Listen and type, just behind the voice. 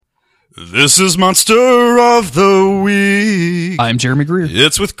This is Monster of the Week. I'm Jeremy Greer.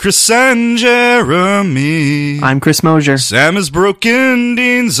 It's with Chris and Jeremy. I'm Chris Mosier. Sam is broken,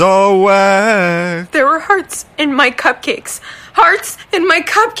 Dean's all whack. There were hearts in my cupcakes. Hearts in my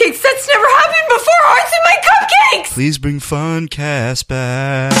cupcakes. That's never happened before. Hearts in my cupcakes. Please bring Funcast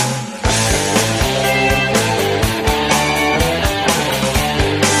back.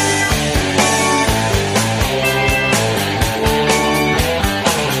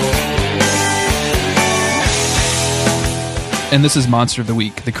 And this is Monster of the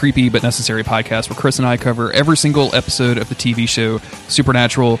Week, the creepy but necessary podcast where Chris and I cover every single episode of the TV show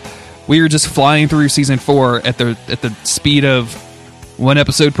Supernatural. We are just flying through season 4 at the speed of one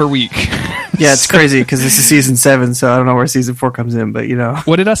episode per week. Yeah, it's crazy because this is season 7, so I don't know where season 4 comes in, but you know.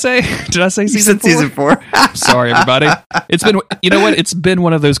 What did I say? Did I say season 4? Season 4. Sorry, everybody. It's been, you know what? It's been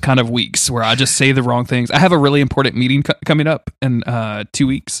one of those kind of weeks where I just say the wrong things. I have a really important meeting coming up in 2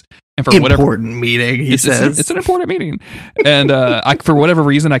 weeks. And for important meeting, he says. It's an important meeting. And for whatever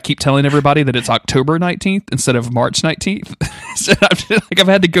reason, I keep telling everybody that it's October 19th instead of March 19th. So I've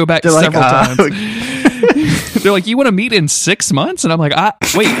had to go back several times. They're like, you want to meet in 6 months? And I'm like,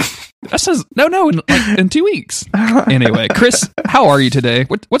 wait, that says, no, in 2 weeks. Anyway, Chris, how are you today?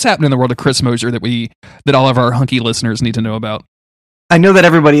 What's happening in the world of Chris Mosier that all of our hunky listeners need to know about? I know that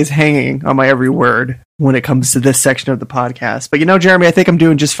everybody is hanging on my every word when it comes to this section of the podcast. But you know, Jeremy, I think I'm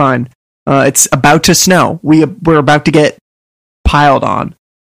doing just fine. It's about to snow. We're about to get piled on.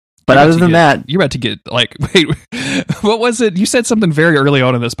 But other than that... You're about to get, wait, what was it? You said something very early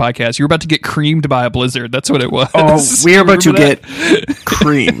on in this podcast. You were about to get creamed by a blizzard. That's what it was. Oh, we are about to get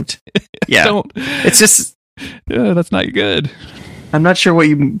creamed. Yeah. It's just... Yeah, that's not good. I'm not sure what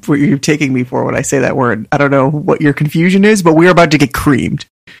you're taking me for when I say that word. I don't know what your confusion is, but we're about to get creamed.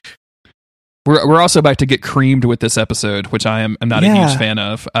 We're also about to get creamed with this episode, which I'm not a huge fan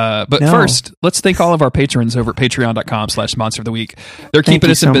of. But first, let's thank all of our patrons over at patreon.com/Monster of the Week. They're keeping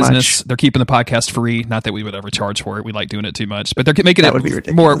us in business. They're keeping the podcast free. Not that we would ever charge for it. We like doing it too much, but they're making it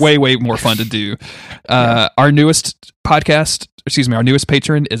way more fun to do. Our newest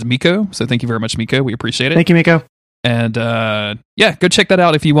patron is Miko. So thank you very much, Miko. We appreciate it. Thank you, Miko. And go check that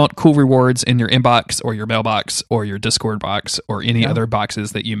out if you want cool rewards in your inbox or your mailbox or your Discord box or any other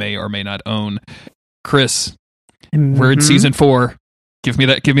boxes that you may or may not own. Chris, we're in season 4. Give me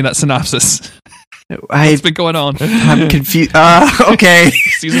that synopsis. What's been going on? I'm confused. Okay.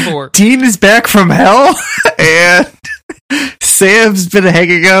 Season 4. Dean is back from hell, and Sam's been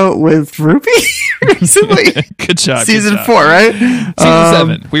hanging out with Ruby recently. Good job. Season 4, right?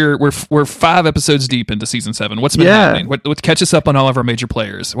 Season 7. We're 5 episodes deep into season 7. What's been happening? What catch us up on all of our major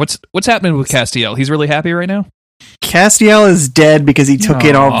players? What's happening with Castiel? He's really happy right now. Castiel is dead because he took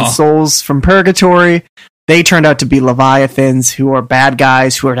in all the souls from purgatory. They turned out to be Leviathans, who are bad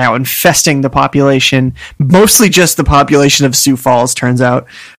guys who are now infesting the population. Mostly just the population of Sioux Falls, turns out.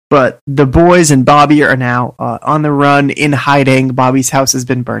 But the boys and Bobby are now on the run, in hiding. Bobby's house has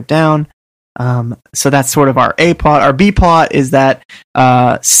been burnt down. So that's sort of our A plot. Our B plot is that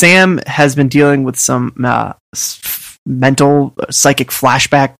Sam has been dealing with some mental psychic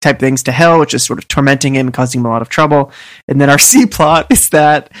flashback type things to hell, which is sort of tormenting him and causing him a lot of trouble. And then our C plot is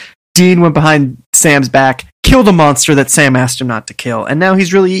that Dean went behind Sam's back, killed a monster that Sam asked him not to kill, and now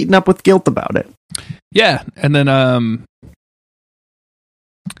he's really eaten up with guilt about it. Yeah, and then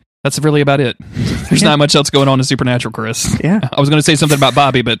that's really about it. There's not much else going on in Supernatural, Chris. Yeah. I was going to say something about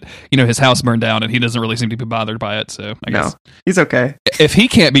Bobby, but his house burned down and he doesn't really seem to be bothered by it, so I guess he's okay. If he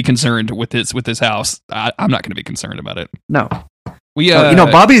can't be concerned with his house, I'm not going to be concerned about it. No.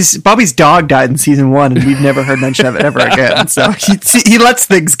 Bobby's dog died in season 1, and we've never heard mention of it ever again. So he lets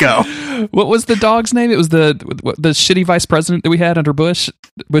things go. What was the dog's name? It was the shitty vice president that we had under Bush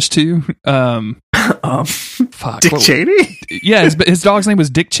 2. Dick Cheney. Yeah, his dog's name was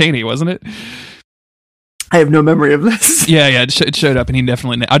Dick Cheney, wasn't it? I have no memory of this. Yeah, it showed up, and he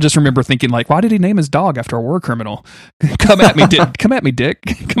definitely. I just remember thinking, why did he name his dog after a war criminal? Come at me, Dick. Come at me, Dick.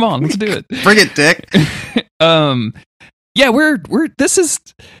 Come on, let's do it. Bring it, Dick. Yeah, this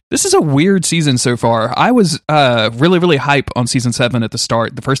is a weird season so far. I was really, really hype on season 7 at the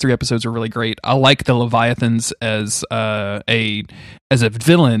start. The first 3 episodes were really great. I like the Leviathans as a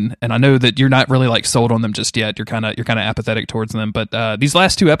villain, and I know that you're not really sold on them just yet. You're kind of apathetic towards them, but these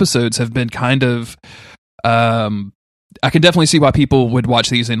last 2 episodes have been kind of I can definitely see why people would watch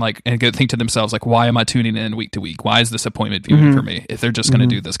these and go think to themselves, why am I tuning in week to week? Why is this appointment viewing for me if they're just going to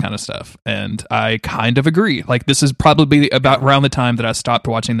do this kind of stuff? And I kind of agree. This is probably about around the time that I stopped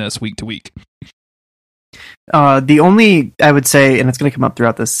watching this week to week. The only, I would say, and it's going to come up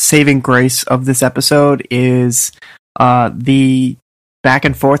throughout this, saving grace of this episode is the back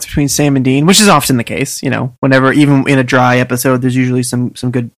and forth between Sam and Dean, which is often the case. Whenever, even in a dry episode, there's usually some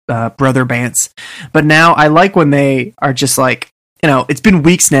good brother bants. But now I like when they are just like, it's been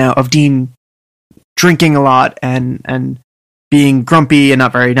weeks now of Dean drinking a lot and being grumpy and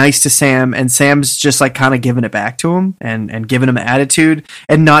not very nice to Sam, and Sam's just like kind of giving it back to him and giving him attitude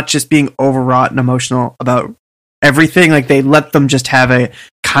and not just being overwrought and emotional about everything. Like, they let them just have a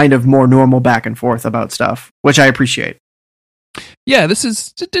kind of more normal back and forth about stuff, which I appreciate. Yeah,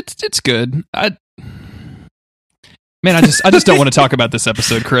 it's good. I just don't want to talk about this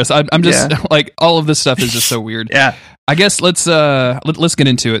episode, Chris. I'm just like, all of this stuff is just so weird. Yeah. I guess let's get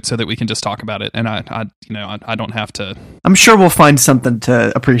into it so that we can just talk about it, and I don't have to. I'm sure we'll find something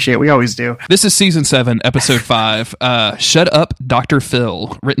to appreciate. We always do. This is season 7, episode 5. Shut Up, Dr.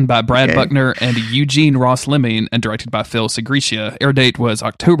 Phil, written by Brad Buckner and Eugene Ross Lemming, and directed by Phil Segretia. Air date was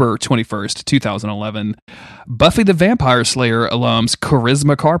October 21st, 2011. Buffy the Vampire Slayer alums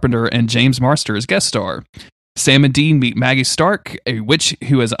Charisma Carpenter and James Marsters guest star. Sam and Dean meet Maggie Stark, a witch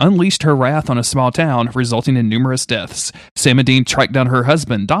who has unleashed her wrath on a small town, resulting in numerous deaths. Sam and Dean track down her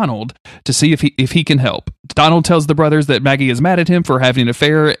husband, Donald, to see if he can help. Donald tells the brothers that Maggie is mad at him for having an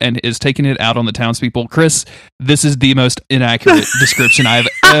affair and is taking it out on the townspeople. Chris, this is the most inaccurate description I've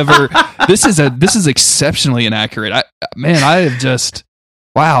ever... This is exceptionally inaccurate. I have just...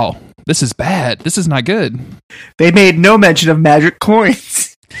 Wow, this is bad. This is not good. They made no mention of magic coins.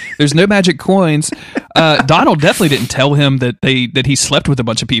 There's no magic coins. Donald definitely didn't tell him that he slept with a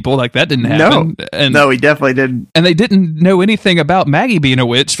bunch of people. Like, that didn't happen. No, he definitely didn't. And they didn't know anything about Maggie being a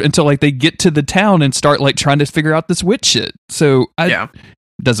witch until like they get to the town and start like trying to figure out this witch shit. So it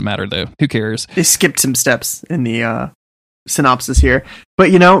doesn't matter though. Who cares? They skipped some steps in the synopsis here,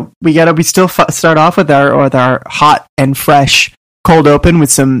 but we still start off with our hot and fresh cold open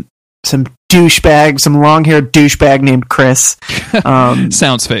with some douchebag, some long-haired douchebag named Chris.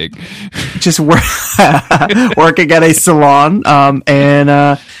 Sounds fake. Just working at a salon.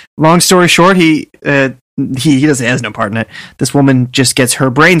 And long story short, he has no part in it. This woman just gets her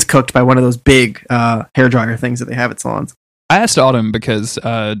brains cooked by one of those big hairdryer things that they have at salons. I asked Autumn because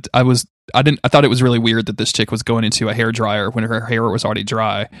I thought it was really weird that this chick was going into a hairdryer when her hair was already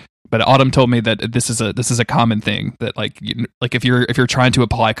dry. But Autumn told me that this is a common thing, that like if you're trying to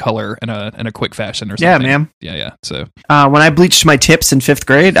apply color in a quick fashion or something. Yeah, man. Yeah. So when I bleached my tips in 5th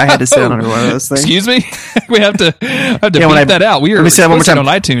grade, I had to sit under one of those things. Excuse me, we have to beat that out. We are posted on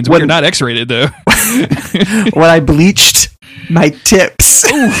iTunes. We are not X-rated though. When I bleached my tips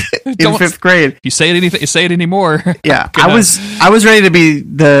in 5th grade, you say it anymore. Yeah, I was ready to be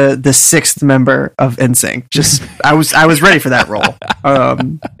the 6th member of NSYNC. Just I was ready for that role.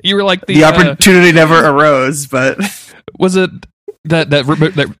 You were like the opportunity never arose, but was it that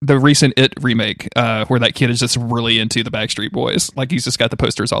the recent It remake where that kid is just really into the Backstreet Boys? Like, he's just got the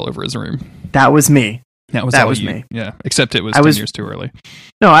posters all over his room. That was me. That was me. Yeah, except it was 10 years too early.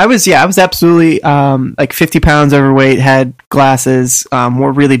 No, I was absolutely like 50 pounds overweight, had glasses,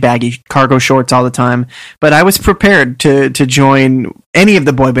 wore really baggy cargo shorts all the time. But I was prepared to join any of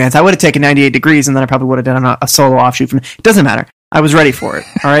the boy bands. I would have taken 98 Degrees, and then I probably would have done a solo offshoot from it. It doesn't matter. I was ready for it.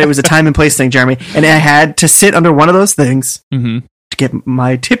 All right, it was a time and place thing, Jeremy, and I had to sit under one of those things to get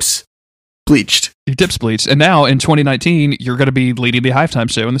my tips bleached. Your tips bleached. And now in 2019, you're going to be leading the halftime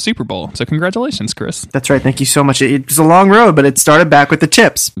show in the Super Bowl. So congratulations, Chris. That's right. Thank you so much. It was a long road, but it started back with the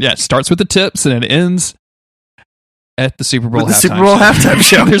tips. Yeah, it starts with the tips and it ends at the Super Bowl halftime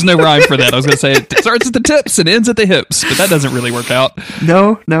show. There's no rhyme for that. I was going to say it starts at the tips and ends at the hips, but that doesn't really work out.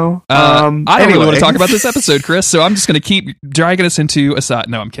 No. I don't really want to talk about this episode, Chris, so I'm just going to keep dragging us into a side.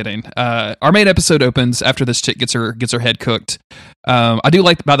 No, I'm kidding. Our main episode opens after this chick gets her head cooked. I do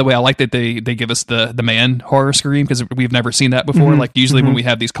like, by the way, I like that they give us the man horror scream, because we've never seen that before. Like, usually when we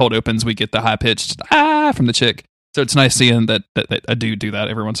have these cold opens, we get the high pitched from the chick. So it's nice seeing that a dude do that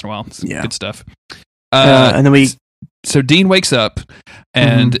every once in a while. It's good stuff. And then So Dean wakes up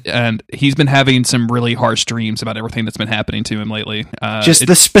and he's been having some really harsh dreams about everything that's been happening to him lately. Just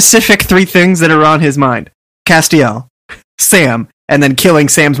the specific 3 things that are on his mind: Castiel, Sam, and then killing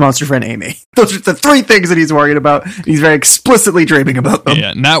Sam's monster friend Amy. Those are the 3 things that he's worried about. He's very explicitly dreaming about them.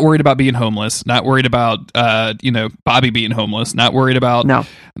 Yeah, not worried about being homeless, not worried about Bobby being homeless, not worried about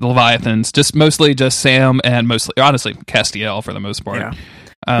the Leviathans, just mostly just Sam, and mostly, honestly, Castiel for the most part. Yeah.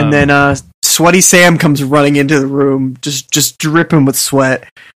 And then sweaty Sam comes running into the room, just dripping with sweat.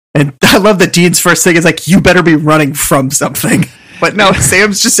 And I love that Dean's first thing is like, you better be running from something. But no,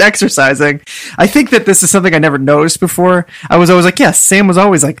 Sam's just exercising. I think that this is something I never noticed before. I was always like, yes, Sam was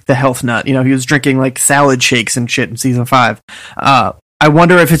always like the health nut. He was drinking like salad shakes and shit in season 5. I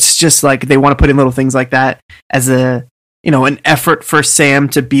wonder if it's just like they want to put in little things like that as a an effort for Sam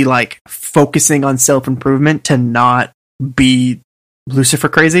to be like focusing on self-improvement, to not be Lucifer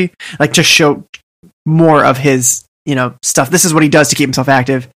crazy, like just show more of his, stuff. This is what he does to keep himself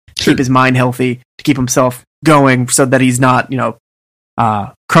active, to keep his mind healthy, to keep himself going so that he's not,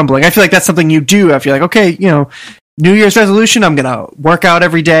 crumbling. I feel like that's something you do after you're like, okay, New Year's resolution, I'm gonna work out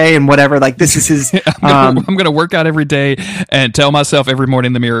every day and whatever. Like, this is his. I'm gonna work out every day and tell myself every morning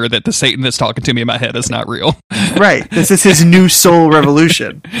in the mirror that the Satan that's talking to me in my head is not real. Right. This is his new soul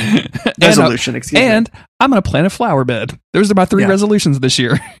resolution. Excuse me. And I'm gonna plant a flower bed. Those are my 3 resolutions this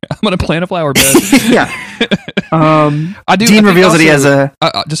year. I'm gonna plant a flower bed. Yeah. Dean reveals that he has a.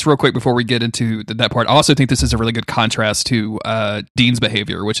 Just real quick before we get into that part, I also think this is a really good contrast to Dean's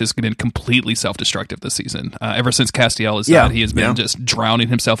behavior, which has been completely self-destructive this season. Ever since Castiel has died, he has been just drowning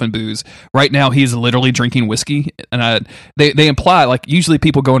himself in booze. Right now, he's literally drinking whiskey, and they imply, like, usually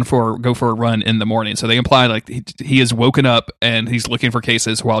people go for a run in the morning, so they imply like he has woken up and he's looking for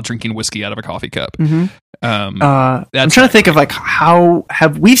cases while drinking whiskey out of a coffee cup. Mm-hmm. I'm trying to think of like how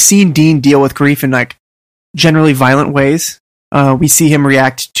have we seen Dean deal with grief in like generally violent ways. We see him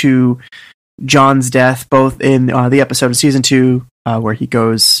react to John's death both in the episode of season 2 where he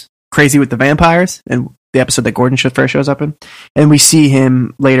goes crazy with the vampires, and the episode that Gordon first shows up in, and we see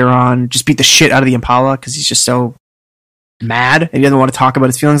him later on just beat the shit out of the Impala because he's just so mad and he doesn't want to talk about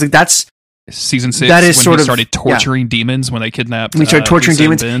his feelings. Like, that's season 6. That is when sort he of started torturing demons when they kidnapped. We started torturing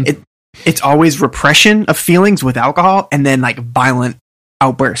Lisa demons. It's always repression of feelings with alcohol, and then like violent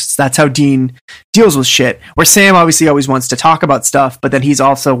outbursts. That's how Dean deals with shit. Where Sam obviously always wants to talk about stuff, but then he's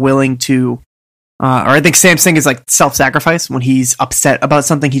also willing to, or I think Sam's thing is like self-sacrifice. When he's upset about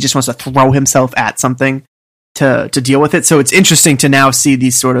something, he just wants to throw himself at something to deal with it. So it's interesting to now see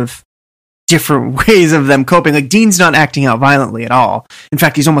these sort of different ways of them coping. Like, Dean's not acting out violently at all. In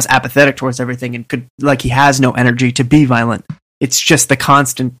fact, he's almost apathetic towards everything and he has no energy to be violent. It's just the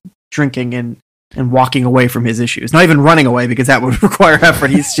constant drinking and walking away from his issues. Not even running away, because that would require effort.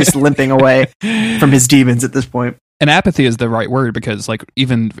 He's just limping away from his demons at this point. And apathy is the right word, because like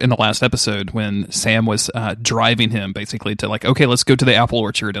even in the last episode when Sam was driving him basically to like, okay, let's go to the apple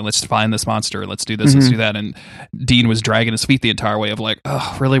orchard and let's find this monster. Let's do this, let's do that. And Dean was dragging his feet the entire way of like,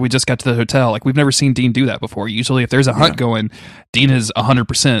 oh, really? We just got to the hotel. Like, we've never seen Dean do that before. Usually if there's a hunt going, Dean is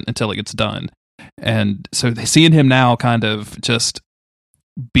 100% until it gets done. And so seeing him now kind of just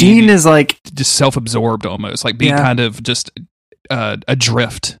Dean is like just self-absorbed almost, like being kind of just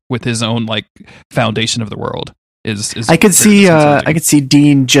adrift with his own like foundation of the world is I could see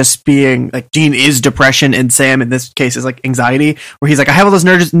Dean just being like, Dean is depression, and Sam in this case is like anxiety, where he's like, I have all this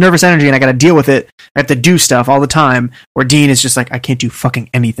nervous energy and I got to deal with it. I have to do stuff all the time, where Dean is just like, I can't do fucking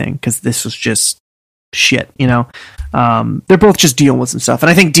anything because this was just shit, they're both just dealing with some stuff. And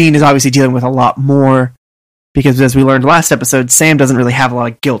I think Dean is obviously dealing with a lot more, because as we learned last episode, Sam doesn't really have a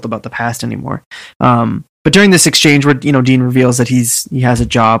lot of guilt about the past anymore. But during this exchange where, Dean reveals that he has a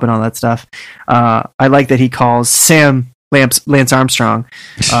job and all that stuff, I like that he calls Sam Lance Armstrong.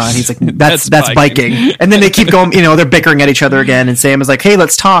 And he's like, that's biking. And then they keep going, they're bickering at each other again. And Sam is like, hey,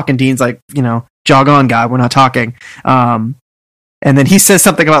 let's talk. And Dean's like, jog on, guy. We're not talking. And then he says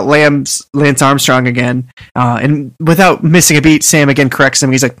something about Lance Armstrong again. And without missing a beat, Sam again corrects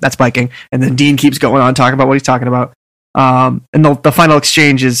him. He's like, that's biking. And then Dean keeps going on talking about what he's talking about. And the final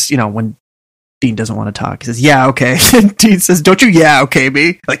exchange is, when Dean doesn't want to talk. He says, yeah, okay. And Dean says, don't you yeah, okay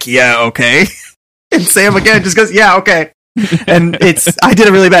me? Like, yeah, okay. And Sam again just goes, yeah, okay. And I did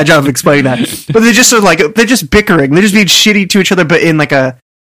a really bad job of explaining that. But they're just sort of like, they're just bickering. They're just being shitty to each other, but in like a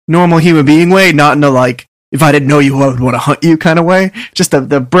normal human being way, not in a like, if I didn't know you, I would want to hunt you kind of way. Just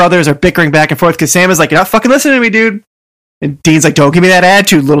the brothers are bickering back and forth because Sam is like, you're not fucking listening to me, dude. And Dean's like, don't give me that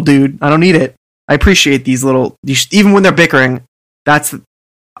attitude, little dude. I don't need it. I appreciate these even when they're bickering, that's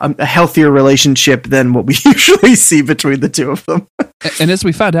a healthier relationship than what we usually see between the two of them. And as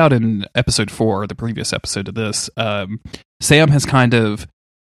we found out in episode 4, the previous episode of this, Sam has kind of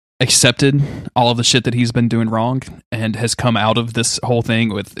accepted all of the shit that he's been doing wrong and has come out of this whole thing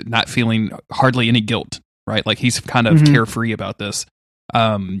with not feeling hardly any guilt, right? Like, he's kind of carefree about this.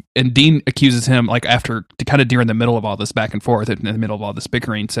 And Dean accuses him, like, after kind of during the middle of all this back and forth, in the middle of all this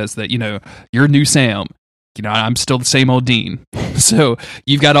bickering, says that, you're new Sam. I'm still the same old Dean. So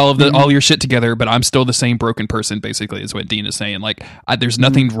you've got all your shit together, but I'm still the same broken person, basically, is what Dean is saying. Like, there's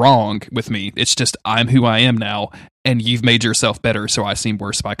nothing wrong with me. It's just I'm who I am now, and you've made yourself better, so I seem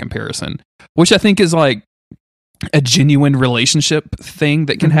worse by comparison. Which I think is like, a genuine relationship thing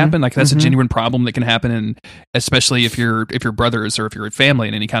that can happen. Like that's a genuine problem that can happen, and especially if you're brothers or if you're a family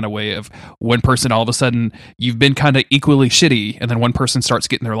in any kind of way, of one person all of a sudden you've been kind of equally shitty, and then one person starts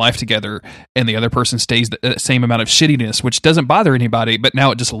getting their life together and the other person stays the same amount of shittiness, which doesn't bother anybody, but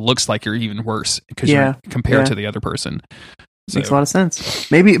now it just looks like you're even worse because you're compared to the other person. So. Makes a lot of sense.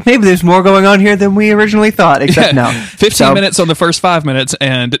 Maybe there's more going on here than we originally thought, except no. 15 minutes on the first 5 minutes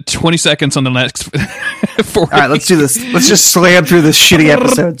and 20 seconds on the next 40. All right, let's do this. Let's just slam through this shitty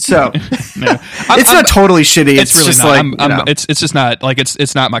episode. So, it's not totally shitty. It's really just not. It's just not like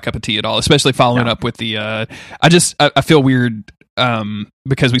it's not my cup of tea at all. Especially following up with the. I feel weird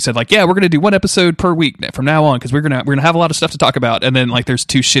because we said like, yeah, we're gonna do one episode per week from now on because we're gonna have a lot of stuff to talk about, and then like there's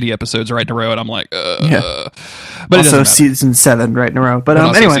 2 shitty episodes right in a row, and I'm like, But also season 7 right in a row. But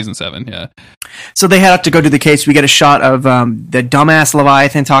anyway, season 7, yeah. So they head up to go do the case. We get a shot of the dumbass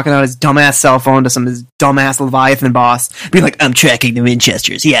Leviathan talking on his dumbass cell phone to his dumbass Leviathan boss, being like, "I'm tracking the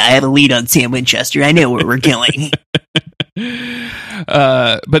Winchesters. Yeah, I have a lead on Sam Winchester. I know where we're going."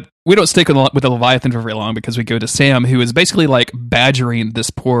 But we don't stick with the Leviathan for very long because we go to Sam, who is basically like badgering this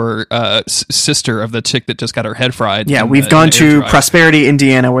poor sister of the chick that just got her head fried. Yeah, we've gone to Prosperity,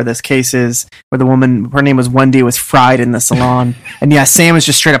 Indiana, where this case is, where the woman, her name was Wendy, was fried in the salon. And yeah, Sam is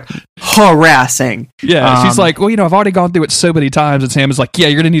just straight up harassing. Yeah, she's like, well, I've already gone through it so many times. And Sam is like, yeah,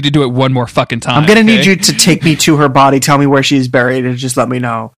 you're going to need to do it one more fucking time. I'm going to need you to take me to her body, tell me where she's buried, and just let me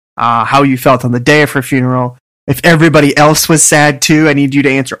know how you felt on the day of her funeral. If everybody else was sad too, I need you to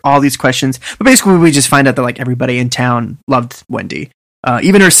answer all these questions. But basically, we just find out that like everybody in town loved Wendy.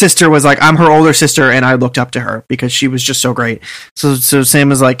 Even her sister was like, I'm her older sister, and I looked up to her because she was just so great. So Sam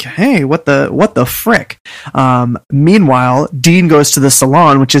was like, hey, what the frick? Meanwhile, Dean goes to the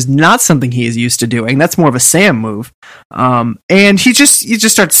salon, which is not something he is used to doing. That's more of a Sam move. And he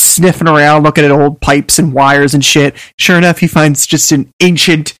just starts sniffing around, looking at old pipes and wires and shit. Sure enough, he finds just an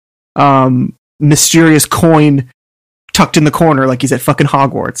ancient, mysterious coin tucked in the corner like he's at fucking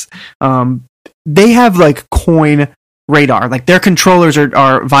Hogwarts. They have like coin radar, like their controllers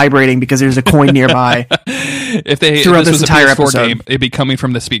are vibrating because there's a coin nearby. If this was entire a PS4 episode game, it'd be coming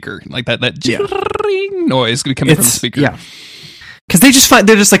from the speaker, like that noise would be coming from the speaker. Yeah, because they're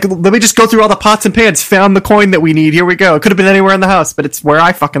just like, let me just go through all the pots and pans, found the coin that we need, here we go. It could have been anywhere in the house, but it's where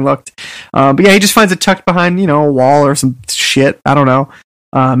I fucking looked. But yeah, he just finds it tucked behind a wall or some shit, I don't know.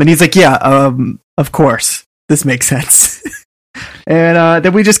 And he's like, yeah, of course, this makes sense. And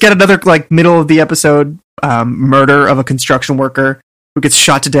then we just get another like middle of the episode murder of a construction worker who gets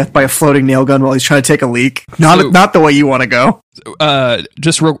shot to death by a floating nail gun while he's trying to take a leak. Not the way you want to go.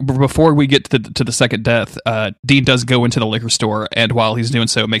 Before we get to the second death, Dean does go into the liquor store, and while he's doing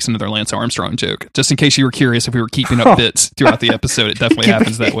so, makes another Lance Armstrong joke. Just in case you were curious if we were keeping up bits throughout the episode, it definitely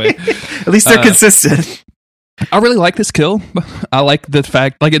happens that way. At least they're consistent. I really like this kill. I like the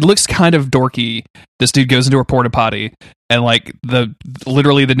fact, like, it looks kind of dorky. This dude goes into a porta potty and like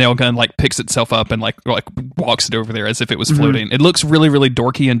literally the nail gun like picks itself up and like walks it over there as if it was floating. It looks really, really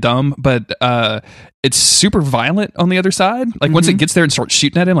dorky and dumb, but it's super violent on the other side. Like once it gets there and starts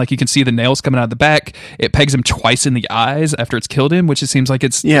shooting at him, like you can see the nails coming out of the back. It pegs him twice in the eyes after it's killed him, which it seems like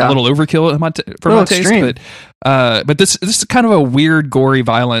it's a little overkill for my taste. But this is kind of a weird, gory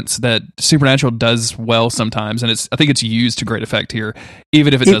violence that Supernatural does well sometimes, and I think it's used to great effect here,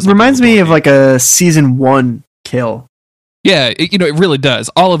 even if it does. It reminds me of like a season 1 kill. Yeah, it really does.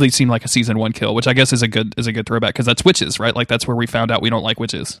 All of these seem like a season 1 kill, which I guess is a good throwback because that's witches, right? Like that's where we found out we don't like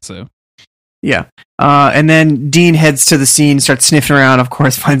witches. So yeah, and then Dean heads to the scene, starts sniffing around. Of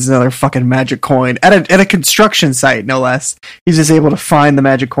course, finds another fucking magic coin at a construction site, no less. He's just able to find the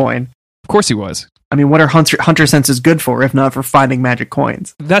magic coin. Of course, he was. I mean, what are hunter senses good for if not for finding magic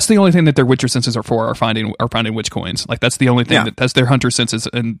coins? That's the only thing that their Witcher senses are for, are finding witch coins. Like that's the only thing that's their hunter senses,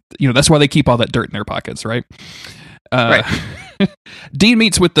 and that's why they keep all that dirt in their pockets, right? Right. Dean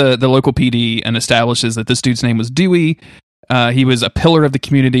meets with the local PD and establishes that this dude's name was Dewey. He was a pillar of the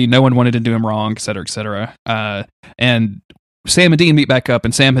community. No one wanted to do him wrong, et cetera, et cetera. And Sam and Dean meet back up,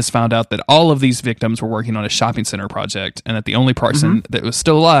 and Sam has found out that all of these victims were working on a shopping center project, and that the only person that was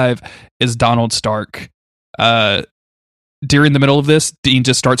still alive is Donald Stark. During the middle of this, Dean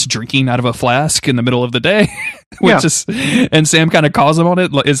just starts drinking out of a flask in the middle of the day, and Sam kind of calls him on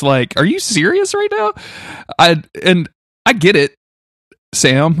it. Is like, "Are you serious right now?" I get it,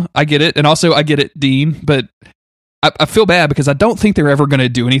 Sam. I get it, and also I get it, Dean. But I feel bad because I don't think they're ever going to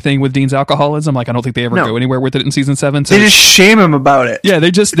do anything with Dean's alcoholism. Like I don't think they ever go anywhere with it in season 7. So they just shame him about it. Yeah, they're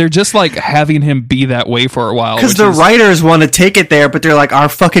just like having him be that way for a while. Because the writers want to take it there, but they're like, our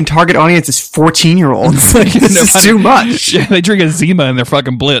fucking target audience is 14-year-olds. Like, this is too much. Yeah, they drink a Zima in their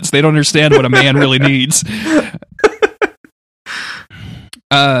fucking Blitz. They don't understand what a man really needs.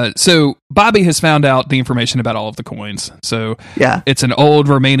 So Bobby has found out the information about all of the coins. So Yeah. it's an old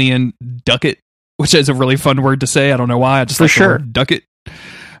Romanian ducat, which is a really fun word to say. I don't know why. I just like the word ducat.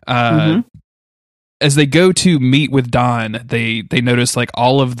 As they go to meet with Don, they notice like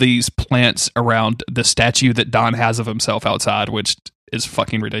all of these plants around the statue that Don has of himself outside, which is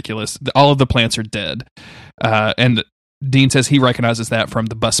fucking ridiculous. All of the plants are dead. And Dean says he recognizes that from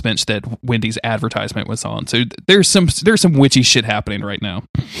the bus bench that Wendy's advertisement was on. So there's some witchy shit happening right now.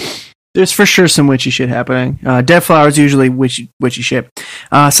 There's for sure some witchy shit happening. Dead flowers usually witchy shit.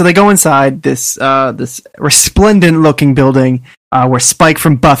 So they go inside this resplendent looking building where Spike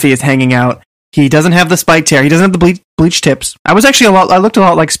from Buffy is hanging out. He doesn't have the spiked hair. He doesn't have the bleach tips. I looked a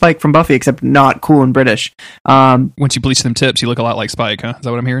lot like Spike from Buffy, except not cool and British. Once you bleach them tips, you look a lot like Spike, huh? Is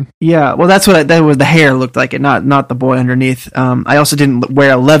that what I'm hearing? Yeah, well, that was the hair looked like it, not the boy underneath. I also didn't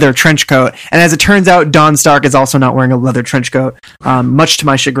wear a leather trench coat, and as it turns out, Don Stark is also not wearing a leather trench coat, much to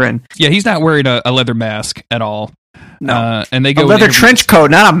my chagrin. Yeah, he's not wearing a leather mask at all. No. And they go a leather trench coat,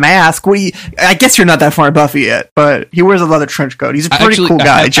 not a mask. I guess you're not that far in Buffy yet, but he wears a leather trench coat. He's a pretty cool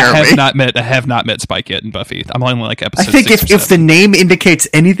guy, Jeremy. I have not met Spike yet in Buffy. I'm only like episode 6 I think if the name indicates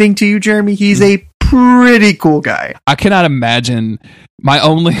anything to you, Jeremy, he's a pretty cool guy. I cannot imagine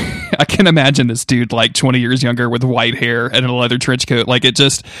I can imagine this dude like 20 years younger with white hair and a leather trench coat. Like it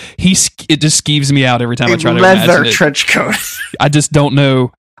just skeeves me out every time I try to imagine it. Leather trench coat. I just don't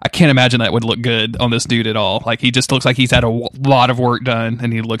know. I can't imagine that would look good on this dude at all. Like he just looks like he's had a lot of work done,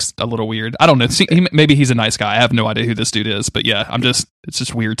 and he looks a little weird. I don't know. Maybe he's a nice guy. I have no idea who this dude is, but yeah, it's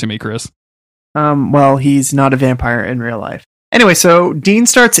just weird to me, Chris. Well, he's not a vampire in real life. Anyway, so Dean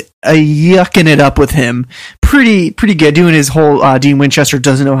starts yucking it up with him. Pretty good, doing his whole Dean Winchester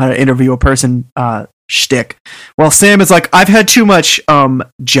doesn't know how to interview a person shtick. Well, Sam is like, I've had too much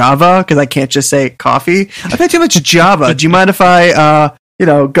Java, because I can't just say coffee. I've had too much Java. Do you mind if I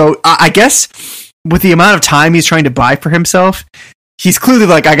go, I guess with the amount of time he's trying to buy for himself, he's clearly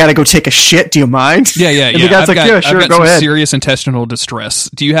like, I gotta go take a shit. Do you mind? Yeah. And the guy's I've got go ahead. Serious intestinal distress.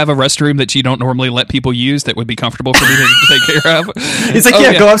 Do you have a restroom that you don't normally let people use that would be comfortable for me to take care of? He's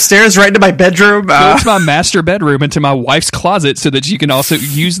like, go upstairs right into my bedroom. Go to my master bedroom, into my wife's closet, so that you can also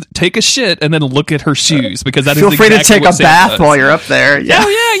take a shit and then look at her shoes, because that feel is free exactly to take a bath while you're up there. Yeah.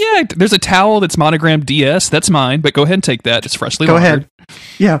 Oh yeah. There's a towel that's monogrammed DS. That's mine, but go ahead and take that. It's freshly Go laundered. ahead.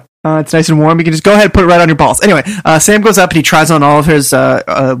 Yeah. It's nice and warm. You can just go ahead and put it right on your balls. Anyway, Sam goes up and he tries on all of his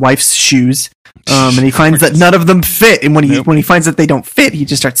wife's shoes, and he finds that none of them fit. And when he finds that they don't fit, he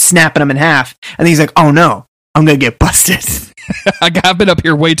just starts snapping them in half. And then he's like, "Oh no, I'm gonna get busted." I've been up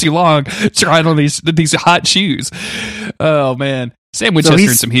here way too long trying on these hot shoes. Oh man. Sam Winchester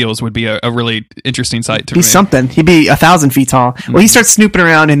in some heels would be a really interesting sight to me. He's something. He'd be 1,000 feet tall. Well, he starts snooping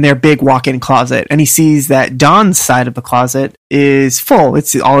around in their big walk-in closet, and he sees that Don's side of the closet is full.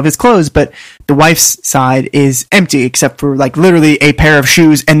 It's all of his clothes, but the wife's side is empty, except for like literally a pair of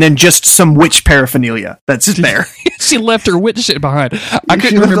shoes and then just some witch paraphernalia that's just there. She left her witch shit behind. I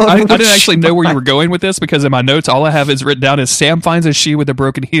couldn't remember. I didn't actually know where you were going with this, because in my notes, all I have is written down is Sam finds a shoe with a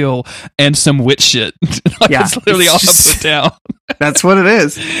broken heel and some witch shit. That's literally all I put down. That's what it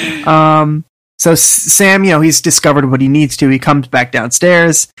is. So Sam, he's discovered what he needs to. He comes back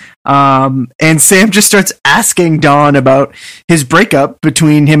downstairs, and Sam just starts asking Don about his breakup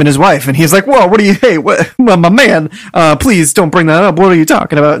between him and his wife. And he's like, "Whoa, well, my man, please don't bring that up. What are you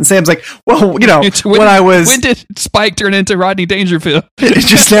talking about?" And Sam's like, "Well, when did Spike turn into Rodney Dangerfield?"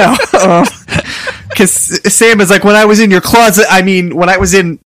 Just now. Because Sam is like, when I was in your closet, when I was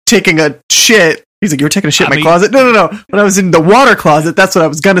in taking a shit. He's like, you were taking a shit in my closet? No. When I was in the water closet, that's what I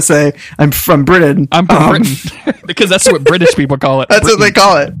was going to say. I'm from Britain. I'm from Britain. Because that's what British people call it. That's Britain. what they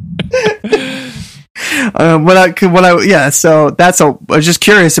call it. So I was just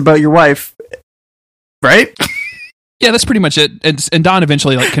curious about your wife. Right? Yeah, that's pretty much it. And Don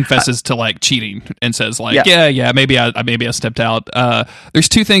eventually confesses to cheating and says maybe I stepped out. There's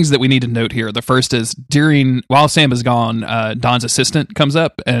two things that we need to note here. The first is while Sam is gone, Don's assistant comes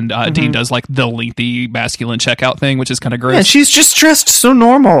up, and Dean does the lengthy masculine checkout thing, which is kind of gross. Yeah, she's just dressed so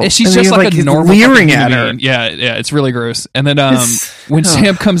normal. And she's just a normal leering at her. Yeah, it's really gross. And then when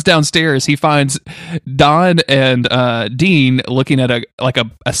Sam comes downstairs, he finds Don and Dean looking at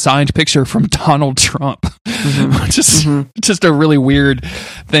a signed picture from Donald Trump, which is just a really weird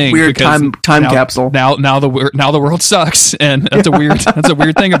thing. Weird time capsule. Now the world sucks, and that's a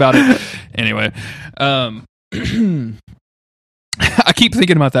weird thing about it. Anyway, I keep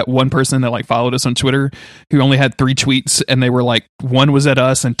thinking about that one person that like followed us on Twitter who only had 3 tweets, and they were like, one was at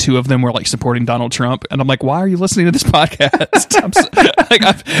us and 2 of them were like supporting Donald Trump. And I'm like, why are you listening to this podcast?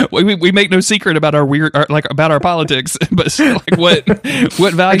 We make no secret about our about our politics, but like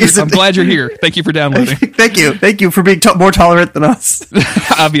what value? I'm glad you're here. Thank you for downloading. Thank you for being more tolerant than us.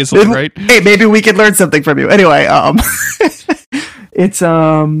 Obviously, right? Hey, maybe we could learn something from you. Anyway, it's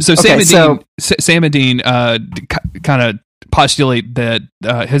so Sam and Dean kind of postulate that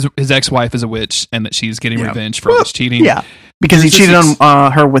his ex-wife is a witch and that she's getting revenge for all this cheating. Yeah, because he cheated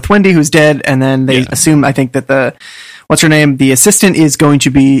on her with Wendy, who's dead, and then they assume, I think, that the assistant is going to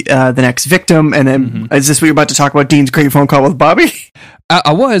be the next victim. And then is this what you're about to talk about? Dean's great phone call with Bobby?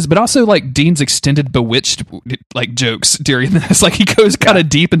 I was, but also like Dean's extended Bewitched like jokes during this. Like he goes kind of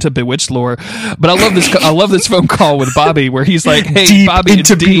deep into Bewitched lore. But I love this. I love this phone call with Bobby where he's like, "Hey, deep Bobby,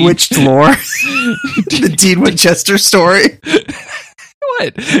 into it's Dean." Bewitched lore, the Dean Winchester story.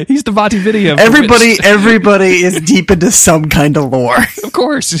 What? He's the Vati video. Everybody is deep into some kind of lore. Of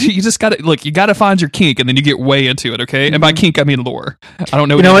course, you just gotta look. You gotta find your kink, and then you get way into it. Okay, and by kink I mean lore. I don't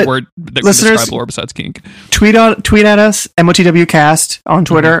know any other word that can describe lore besides kink. Tweet at us MOTWcast on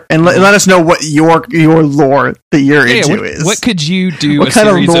Twitter and let us know what your lore that you're into is. What could you do? What a kind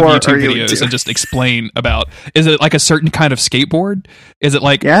series of YouTube videos and just explain about? Is it like a certain kind of skateboard? Is it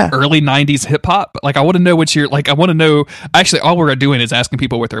like early '90s hip hop? Like I want to know what you're like. I want to know. Actually, all we're doing is asking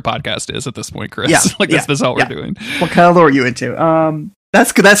people what their podcast is at this point, Chris. That's all we're doing. What kind of lore are you into?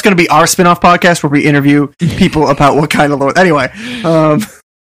 That's going to be our spin-off podcast where we interview people about what kind of lore. Anyway,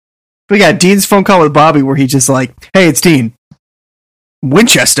 but yeah, Dean's phone call with Bobby where he's just like, "Hey, it's Dean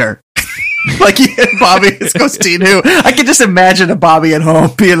Winchester." Like Bobby goes, "Dean who?" I can just imagine a Bobby at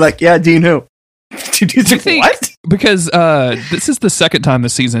home being like, "Yeah, Dean who?" What? Because this is the second time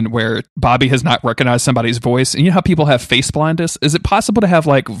this season where Bobby has not recognized somebody's voice. And you know how people have face blindness? Is it possible to have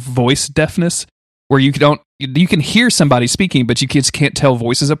like voice deafness where you can hear somebody speaking, but you just can't tell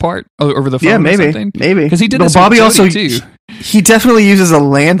voices apart over the phone? Yeah, maybe. Or something? Maybe. Because he did this Bobby also too. He definitely uses a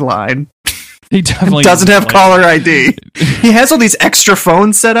landline. He definitely doesn't have caller ID. He has all these extra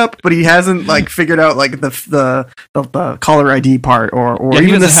phones set up, but he hasn't like figured out like the caller ID part or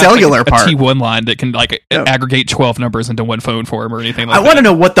even the cellular part. A T1 line that can like aggregate 12 numbers into one phone for him or anything like that. I want to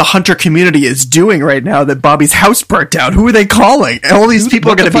know what the Hunter community is doing right now that Bobby's house burnt down. Who are they calling? All these people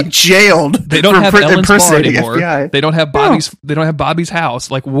are going to be jailed. They don't have Ellen's bar anymore. FBI. They don't have Bobby's. They don't have Bobby's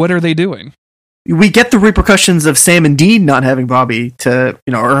house. Like, what are they doing? We get the repercussions of Sam and Dean not having Bobby to,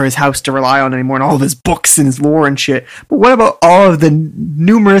 or his house to rely on anymore and all of his books and his lore and shit. But what about all of the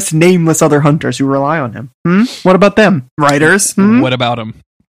numerous nameless other hunters who rely on him? What about them? Writers? What about them?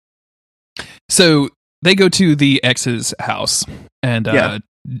 So they go to the ex's house and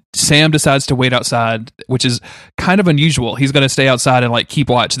Sam decides to wait outside, which is kind of unusual. He's going to stay outside and like keep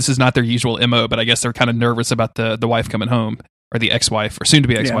watch. This is not their usual MO, but I guess they're kind of nervous about the wife coming home. Or the ex-wife, or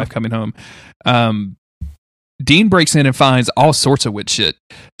soon-to-be ex-wife coming home. Dean breaks in and finds all sorts of witch shit.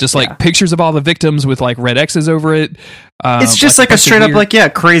 Just like pictures of all the victims with like red X's over it. It's just like a straight up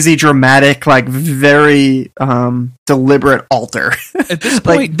like, crazy, dramatic, like very deliberate altar. At this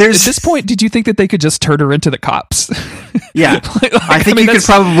point, at this point, did you think that they could just turn her into the cops? Yeah. I think you could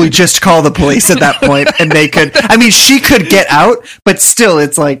probably just call the police at that point and they could, she could get out, but still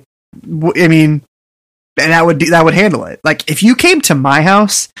it's like, and that would handle it. Like if you came to my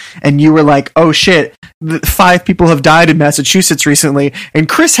house and you were like, "Oh shit, 5 people have died in Massachusetts recently," and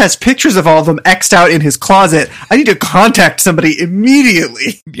Chris has pictures of all of them X'd out in his closet, I need to contact somebody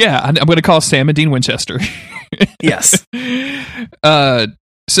immediately. Yeah, I'm going to call Sam and Dean Winchester. Yes.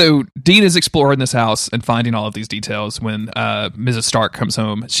 So Dean is exploring this house and finding all of these details when Mrs. Stark comes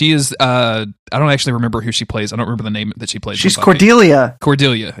home. She is, I don't actually remember who she plays. I don't remember the name that she plays. She's Cordelia.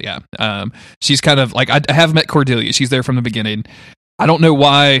 Cordelia, yeah. She's kind of like, I have met Cordelia. She's there from the beginning. I don't know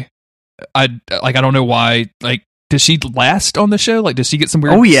why. I don't know why. Like, does she last on the show? Like, does she get some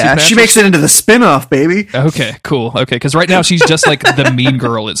weird? Oh yeah, she makes it into the spinoff, baby. Okay, cool. Okay, because right now she's just like the mean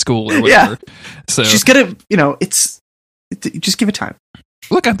girl at school or whatever. Yeah. So she's gonna, it's just give it time.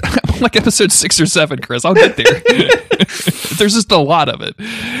 Look, I'm like episode 6 or 7, Chris. I'll get there. There's just a lot of it.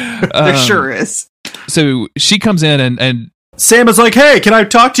 There sure is. So she comes in and Sam is like, "Hey, can I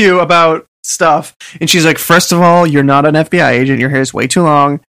talk to you about stuff?" And she's like, "First of all, you're not an FBI agent. Your hair's way too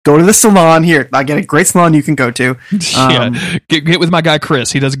long. Go to the salon here. I get a great salon you can go to." Get with my guy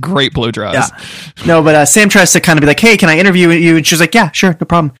Chris. He does great blow dries. Yeah. No, but Sam tries to kind of be like, "Hey, can I interview you?" And she's like, "Yeah, sure, no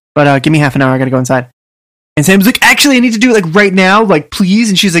problem. But give me half an hour. I got to go inside." And Sam's like, "Actually, I need to do it like right now, like please."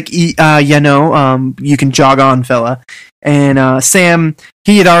 And she's like, you can jog on, fella. And Sam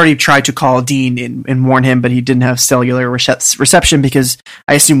he had already tried to call Dean and warn him, but he didn't have cellular reception because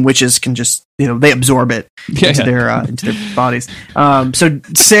I assume witches can just, they absorb it into their bodies. So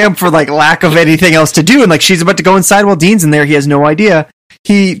Sam, for like lack of anything else to do, and like she's about to go inside while Dean's in there, he has no idea.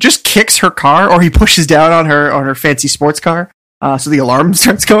 He just kicks her car, or he pushes down on her fancy sports car. So the alarm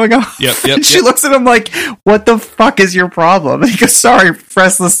starts going off. And she looks at him like, "What the fuck is your problem?" And he goes, "Sorry,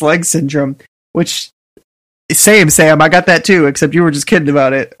 restless leg syndrome," which. Same, Sam. I got that too, except you were just kidding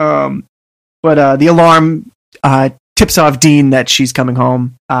about it. But the alarm tips off Dean that she's coming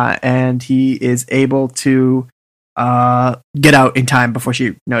home, and he is able to get out in time before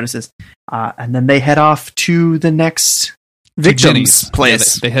she notices. And then they head off to the next victim's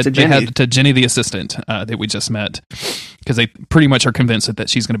place. They head to Jenny, the assistant that we just met, because they pretty much are convinced that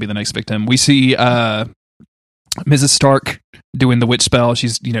she's going to be the next victim. We see Mrs. Stark doing the witch spell.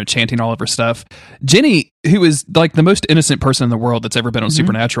 She's, chanting all of her stuff. Jenny, who is like the most innocent person in the world that's ever been on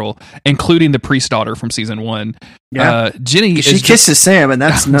Supernatural, including the priest daughter from season 1. Yeah. Jenny, she kisses Sam, and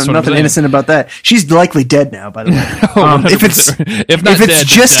that's nothing innocent about that. She's likely dead now, by the way. If it's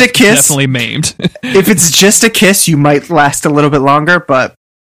just a kiss, definitely maimed. If it's just a kiss, you might last a little bit longer, but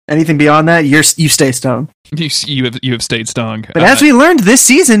anything beyond that, you stay stoned. You have stayed stung. But as we learned this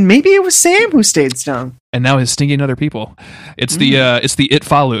season, maybe it was Sam who stayed stung. And now is stinging other people. It's the It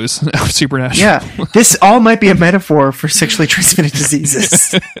Follows of Supernatural. Yeah, this all might be a metaphor for sexually transmitted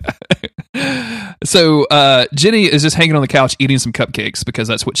diseases. So Jenny is just hanging on the couch eating some cupcakes because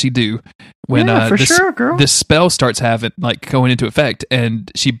that's what she do when this spell starts going into effect, and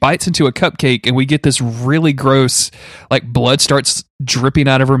she bites into a cupcake, and we get this really gross, like, blood starts dripping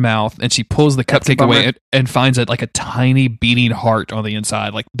out of her mouth, and she pulls the cupcake away and finds it like a tiny beating heart on the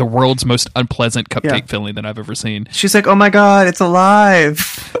inside, like the world's most unpleasant cupcake feeling that I've ever seen. She's like, "Oh my god, it's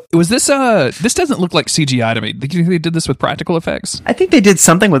alive." Was this this doesn't look like CGI to me. Do you think they did this with practical effects? I think they did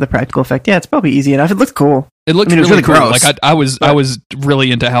something with a practical effect. Yeah, it's probably easy enough. It looked cool. It looked really cool. Gross. Like I was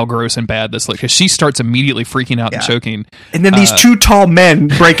really into how gross and bad this looked, because she starts immediately freaking out and choking. And then these two tall men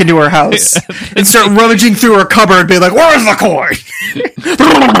break into her house and start rummaging through her cupboard, being like, "Where's the coin?"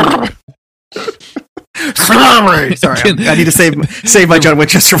 Sorry, I need to save my John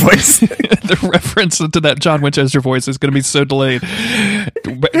Winchester voice. The reference to that John Winchester voice is going to be so delayed.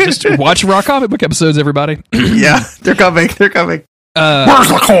 Just watch Raw comic book episodes, everybody. Yeah, they're coming. Where's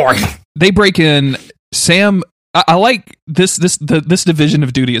the coin? They break in. Sam, I like this division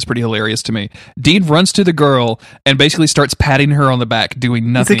of duty is pretty hilarious to me. Dean runs to the girl and basically starts patting her on the back,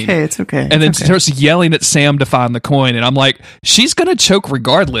 doing nothing. It's okay. And then starts yelling at Sam to find the coin. And I'm like, she's gonna choke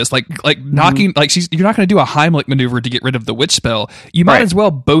regardless. Like knocking, like you're not gonna do a Heimlich maneuver to get rid of the witch spell. You might as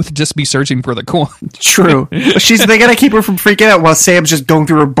well both just be searching for the coin. True. They gotta keep her from freaking out while Sam's just going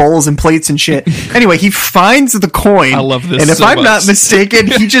through her bowls and plates and shit. Anyway, he finds the coin. I love this. And if I'm not mistaken,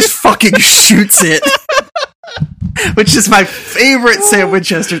 he just fucking shoots it. Which is my favorite Sam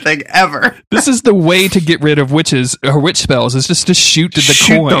Winchester thing ever. This is the way to get rid of witches or witch spells, is just to shoot the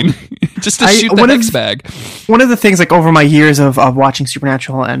coin. Just to shoot the X bag. One of the things, like, over my years of watching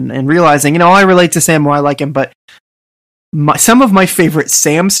Supernatural and realizing, I relate to Sam more, I like him, but some of my favorite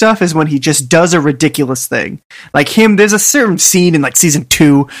Sam stuff is when he just does a ridiculous thing. Like him, there's a certain scene in like season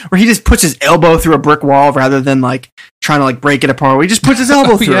 2 where he just puts his elbow through a brick wall rather than like trying to like break it apart. Where he just puts his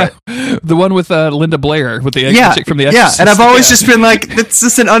elbow through it. The one with Linda Blair with the chick from The Exorcist. Yeah, and I've always just been like, that's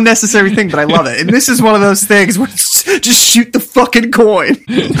just an unnecessary thing, but I love it. And this is one of those things where just shoot the fucking coin.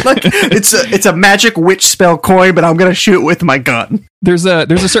 Like it's a magic witch spell coin, but I'm gonna shoot it with my gun. There's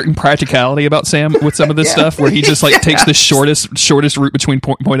a certain practicality about Sam with some of this stuff where he just like takes the shortest route between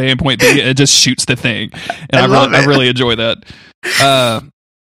point A and point B and just shoots the thing. And I really enjoy that.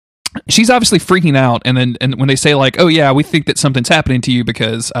 She's obviously freaking out, and when they say like, "Oh yeah, we think that something's happening to you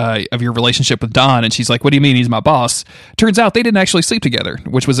because of your relationship with Don," and she's like, "What do you mean? He's my boss." Turns out they didn't actually sleep together,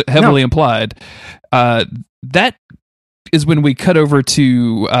 which was heavily implied. That is when we cut over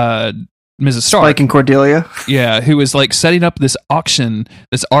to Mrs. Stark. Spike and Cordelia. Yeah, who is like setting up this auction,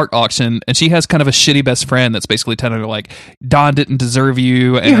 this art auction, and she has kind of a shitty best friend that's basically telling her like, Don didn't deserve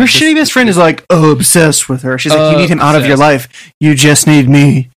you. And her shitty best friend is like obsessed with her. She's like, you need him out of your life. You just need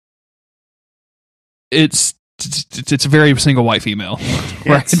me. It's very single white female,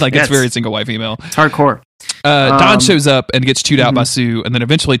 right? It's very single white female. It's hardcore. Don shows up and gets chewed out by Sue, and then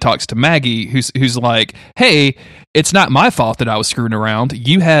eventually talks to Maggie, who's like, "Hey, it's not my fault that I was screwing around.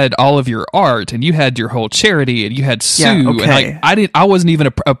 You had all of your art, and you had your whole charity, and you had Sue, and like I wasn't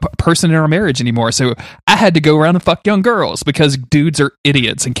even a person in our marriage anymore, so I had to go around and fuck young girls because dudes are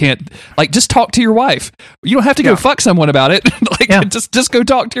idiots and can't like just talk to your wife. You don't have to go fuck someone about it. Just go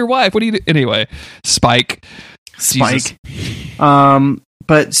talk to your wife. What do you do anyway?" Spike.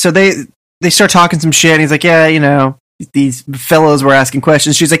 but so they start talking some shit, and he's like, yeah, you know, these fellows were asking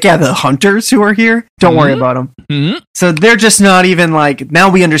questions. She's like, yeah, the hunters who are here, don't worry about them. Mm-hmm. So they're just not even like, now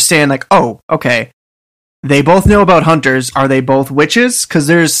we understand, like, oh, okay, they both know about hunters. Are they both witches? Because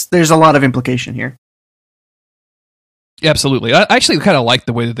there's a lot of implication here. Absolutely. I actually kind of like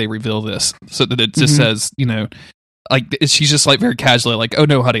the way that they reveal this, so that it just says, you know, like, she's just like very casually like, oh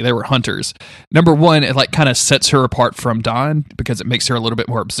no, honey, they were hunters. Number one, it like kind of sets her apart from Don because it makes her a little bit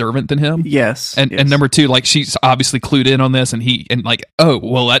more observant than him. Yes. And number two, like, she's obviously clued in on this, and like, oh,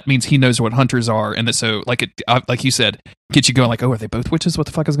 well, that means he knows what hunters are. And so like like you said, gets you going like, oh, are they both witches? What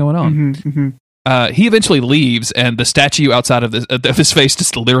the fuck is going on? He eventually leaves, and the statue outside of his face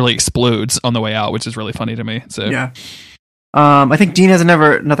just literally explodes on the way out, which is really funny to me. So yeah. I think Dean has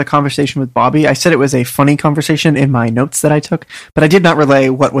another conversation with Bobby. I said it was a funny conversation in my notes that I took, but I did not relay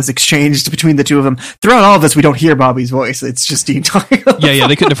what was exchanged between the two of them. Throughout all of this, we don't hear Bobby's voice. It's just Dean talking. Yeah.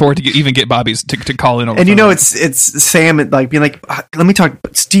 They couldn't afford to even get Bobby's to call in on the phone. And you know, it's Sam like being like, let me talk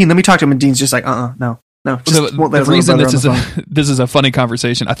to him, and Dean's just like, no. No, the reason this is a funny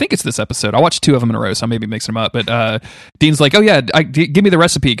conversation, I think it's this episode. I watched two of them in a row, so I may be mixing them up. But Dean's like, "Oh yeah, give me the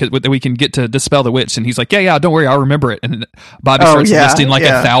recipe that we can get to dispel the witch." And he's like, "Yeah, don't worry, I'll remember it." And Bobby starts listing like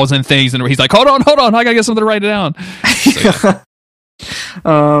 1,000 things, and he's like, "Hold on, I gotta get something to write it down." So,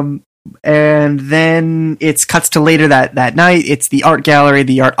 yeah. And then it cuts to later that night. It's the art gallery,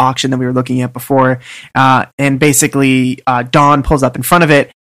 the art auction that we were looking at before, and basically Dawn pulls up in front of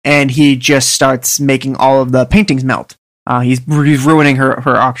it. And he just starts making all of the paintings melt. He's ruining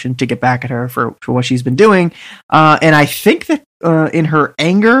her auction to get back at her for what she's been doing. And I think that in her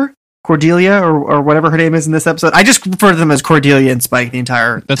anger, Cordelia or whatever her name is in this episode, I just refer to them as Cordelia and Spike the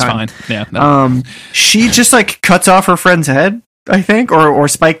entire time. That's fine. Yeah. No. She just like cuts off her friend's head, I think, or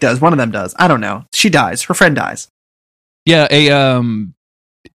Spike does. One of them does. I don't know. She dies. Her friend dies. Yeah.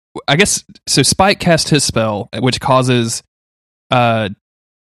 I guess so. Spike cast his spell, which causes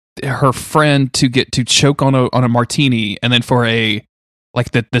her friend to choke on a martini, and then for the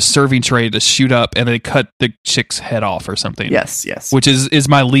serving tray to shoot up, and they cut the chick's head off or something. Yes. Which is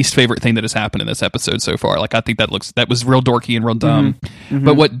my least favorite thing that has happened in this episode so far. Like, I think that was real dorky and real dumb. Mm-hmm.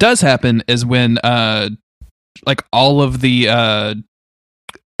 But what does happen is when like all of the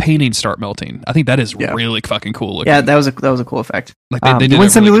paintings start melting. I think that is really fucking cool looking. Yeah, that was a cool effect. Like they did you win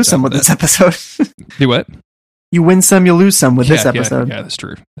some, you lose some with this episode. Do what? You win some, you lose some with this episode. Yeah, that's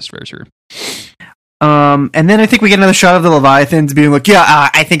true. That's very true. And then I think we get another shot of the Leviathans being like,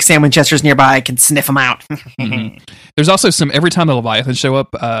 I think Sam Winchester's nearby. I can sniff him out. Mm-hmm. There's also every time the Leviathans show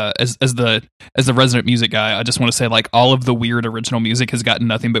up, as the resident music guy, I just want to say, like, all of the weird original music has gotten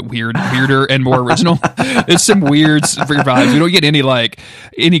nothing but weirder and more original. It's some weird vibes. We don't get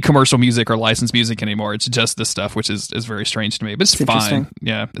any commercial music or licensed music anymore. It's just this stuff, which is very strange to me, but it's fine.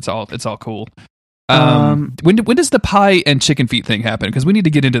 Yeah, it's all cool. When does the pie and chicken feet thing happen? Because we need to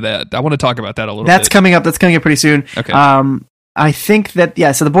get into that. I want to talk about that a little bit. That's coming up pretty soon. Okay. I think that,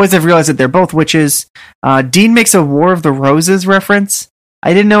 so the boys have realized that they're both witches. Dean makes a War of the Roses reference.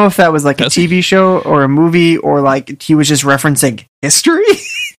 I didn't know if that was like a TV show or a movie, or like he was just referencing history.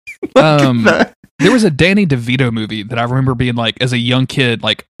 There was a Danny DeVito movie that I remember being like, as a young kid,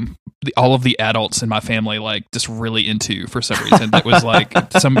 like all of the adults in my family, like just really into for some reason. That was like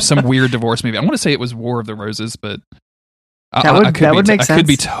some weird divorce movie. I want to say it was War of the Roses, but that would make sense. I could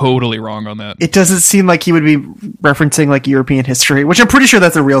be totally wrong on that. It doesn't seem like he would be referencing like European history, which I'm pretty sure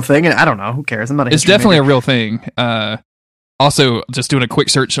that's a real thing. And I don't know, who cares? I'm not a It's definitely a real thing. Also, just doing a quick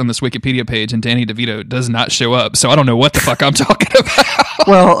search on this Wikipedia page, and Danny DeVito does not show up, so I don't know what the fuck I'm talking about.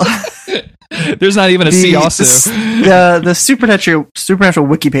 Well, there's not even a see also. The Supernatural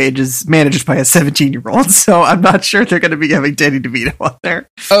wiki page is managed by a 17-year-old, so I'm not sure they're going to be having Danny DeVito on there.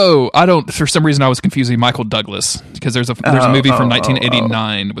 Oh, I don't. For some reason, I was confusing Michael Douglas, because there's a movie from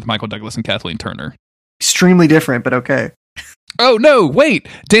 1989 with Michael Douglas and Kathleen Turner. Extremely different, but okay. Oh no! Wait,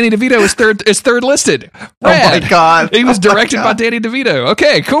 Danny DeVito is third listed. Rad. Oh my god, he was directed by Danny DeVito.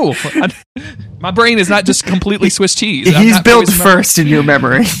 Okay, cool. My brain is not just completely Swiss cheese. He's built first in your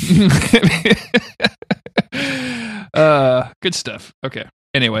memory. Good stuff. Okay.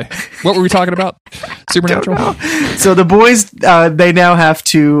 Anyway, what were we talking about? Supernatural. So the boys, they now have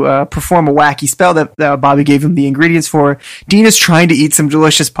to perform a wacky spell that Bobby gave them the ingredients for. Dean is trying to eat some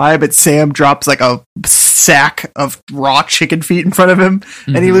delicious pie, but Sam drops like a sack of raw chicken feet in front of him,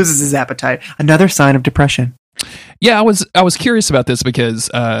 and he loses his appetite. Another sign of depression. Yeah, I was curious about this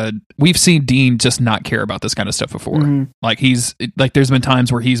because we've seen Dean just not care about this kind of stuff before. Mm-hmm. Like there's been times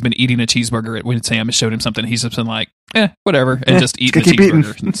where he's been eating a cheeseburger when Sam has showed him something, he's just been like, whatever, and just eating the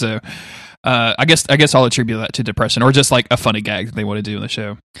cheeseburger. So I guess I'll attribute that to depression or just like a funny gag that they want to do in the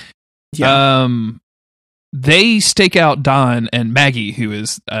show. Yeah. They stake out Don and Maggie, who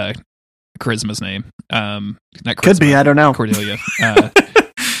is Charisma's name. Not Charisma, Could be, I don't know. Cordelia.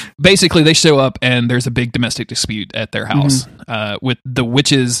 Basically, they show up and there's a big domestic dispute at their house with the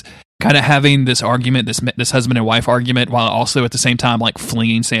witches kind of having this argument, this husband and wife argument, while also at the same time like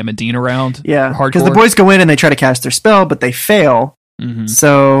flinging Sam and Dean around. Yeah, because the boys go in and they try to cast their spell, but they fail. Mm-hmm.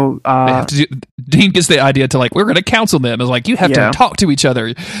 So they have to Dean gets the idea to like, we're going to counsel them. It's like, you have to talk to each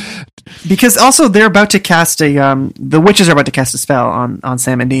other. Because also they're about to cast the witches are about to cast a spell on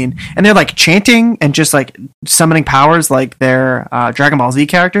Sam and Dean, and they're like chanting and just like summoning powers like they're Dragon Ball Z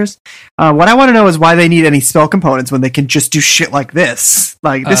characters. What I want to know is why they need any spell components when they can just do shit like this.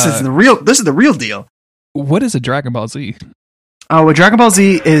 Like this is the real deal. What is a Dragon Ball Z? A Dragon Ball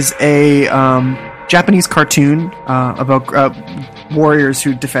Z is a Japanese cartoon about warriors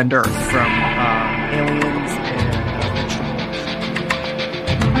who defend Earth from aliens and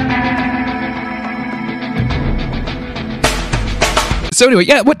So anyway,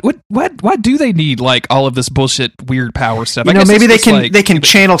 yeah, why do they need like all of this bullshit weird power stuff? You know, maybe they can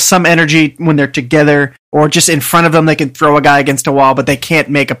channel some energy when they're together, or just in front of them they can throw a guy against a wall, but they can't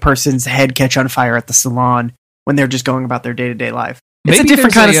make a person's head catch on fire at the salon when they're just going about their day-to-day life. It's maybe a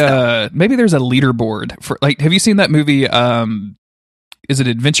different kind of stuff. Maybe there's a leaderboard for like. Have you seen that movie? Is it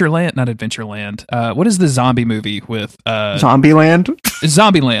Adventureland? Not Adventureland. What is the zombie movie with Zombieland?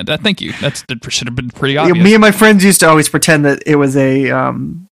 Zombieland. Thank you. That should have been pretty obvious. Me and my friends used to always pretend that it was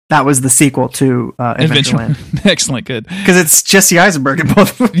that was the sequel to Adventureland. Excellent, good. Because it's Jesse Eisenberg in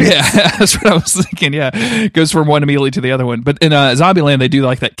both movies. Yeah, that's what I was thinking. Yeah, goes from one immediately to the other one. But in Zombieland, they do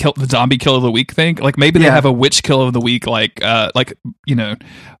like that the zombie kill of the week thing. Like maybe they have a witch kill of the week, like you know,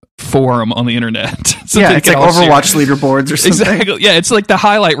 forum on the internet. So yeah, it's like Overwatch leaderboards or something. Exactly. Yeah, it's like the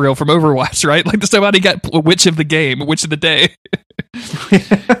highlight reel from Overwatch, right? Like somebody got witch of the game, witch of the day.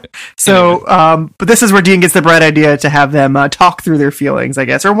 So, but this is where Dean gets the bright idea to have them talk through their feelings, I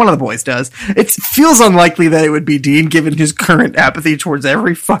guess, or one of the boys does. It feels unlikely that it would be Dean, given his current apathy towards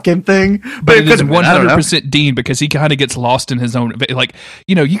every fucking thing. But it is 100% Dean, because he kind of gets lost in his own. Like,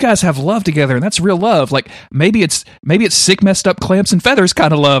 you know, you guys have love together, and that's real love. Like maybe it's sick, messed up, clamps and feathers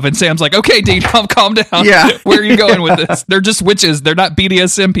kind of love. And Sam's like, okay, Dean, calm down. Yeah, where are you going with this? They're just witches. They're not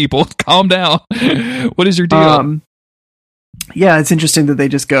BDSM people. Calm down. What is your deal? Yeah, it's interesting that they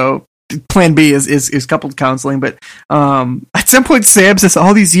just go. Plan B is coupled counseling, but at some point Sam says,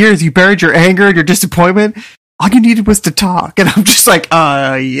 all these years you buried your anger and your disappointment, all you needed was to talk. And I'm just like,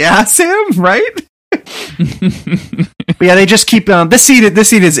 yeah, Sam, right? But yeah, they just keep this scene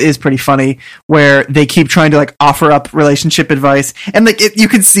is pretty funny, where they keep trying to like offer up relationship advice, and like you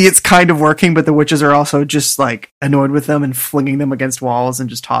can see it's kind of working, but the witches are also just like annoyed with them and flinging them against walls and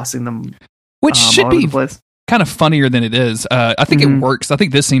just tossing them, which should be kind of funnier than it is. I think it works. I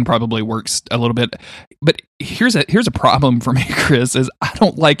think this scene probably works a little bit. But here's a problem for me, Chris, is I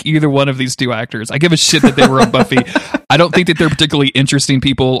don't like either one of these two actors. I give a shit that they were on Buffy. I don't think that they're particularly interesting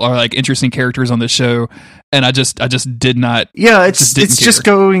people or like interesting characters on this show. And I just did not. Yeah, it's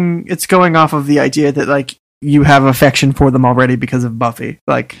going off of the idea that like you have affection for them already because of Buffy,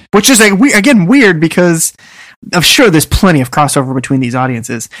 like, which is like weird, because I'm sure there's plenty of crossover between these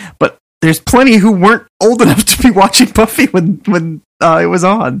audiences, but there's plenty who weren't old enough to be watching Buffy when it was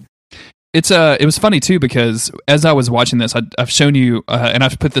on. It was funny too, because as I was watching this, I've shown you, and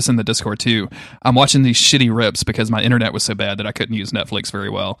I've put this in the Discord too. I'm watching these shitty rips because my internet was so bad that I couldn't use Netflix very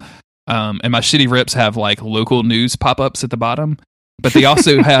well. And my shitty rips have like local news pop-ups at the bottom, but they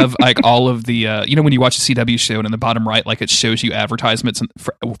also have like all of the, you know, when you watch a CW show and in the bottom right, like it shows you advertisements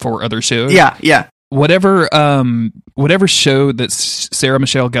for other shows. Yeah. Whatever show that Sarah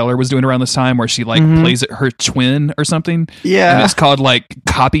Michelle Gellar was doing around this time, where she like plays her twin or something. Yeah, and it's called like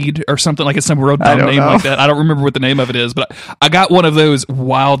Copied or something. Like it's some real dumb name like that. I don't remember what the name of it is, but I got one of those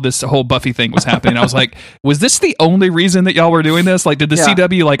while this whole Buffy thing was happening. I was like, was this the only reason that y'all were doing this? Like, did the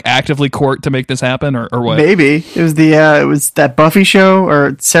CW like actively court to make this happen, or what? Maybe it was it was that Buffy show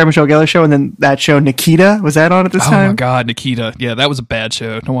or Sarah Michelle Gellar show, and then that show Nikita, was that on at this time? Oh my god, Nikita! Yeah, that was a bad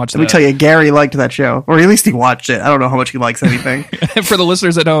show. Don't watch that. Let me tell you, Gary liked that show. Or at least he watched it. I don't know how much he likes anything. For the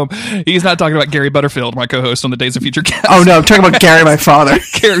listeners at home, he's not talking about Gary Butterfield, my co-host on the Days of Future Cast. Oh no, I'm talking about Gary, my father.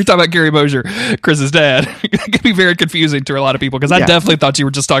 We're talking about Gary Mosier, Chris's dad. It can be very confusing to a lot of people, because I definitely thought you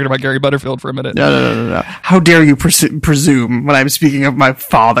were just talking about Gary Butterfield for a minute. No. How dare you presume when I'm speaking of my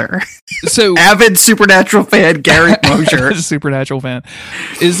father? So avid Supernatural fan, Gary Mosier. Supernatural fan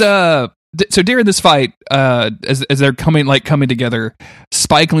is so during this fight, as they're coming together,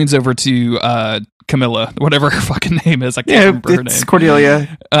 Spike leans over to Camilla, whatever her fucking name is. I can't remember her name.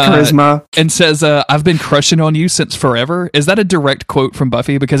 Cordelia. Charisma. And says, I've been crushing on you since forever. Is that a direct quote from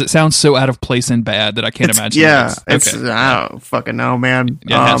Buffy? Because it sounds so out of place and bad that I can't imagine. Yeah. Okay. I don't fucking know, man.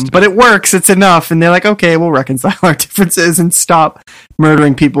 Yeah, but it works. It's enough. And they're like, okay, we'll reconcile our differences and stop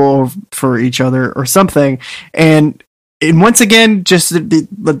murdering people for each other or something. And once again, just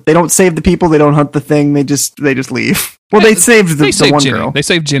they don't save the people. They don't hunt the thing. They just leave. Well, they saved the one Jenny. girl. They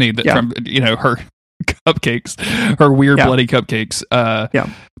saved Jenny from her cupcakes, her weird bloody cupcakes.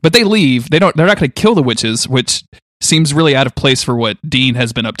 But they leave. They're not going to kill the witches, which seems really out of place for what Dean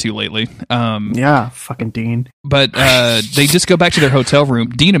has been up to lately. Fucking Dean. But they just go back to their hotel room.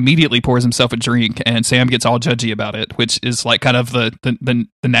 Dean immediately pours himself a drink, and Sam gets all judgy about it, which is like kind of the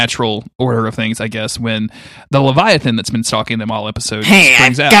natural order of things, I guess, when the Leviathan that's been stalking them all episode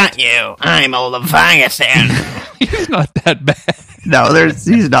springs out. Got you. I'm a Leviathan. He's not that bad. No,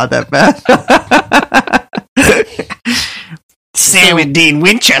 he's not that bad. Sam and Dean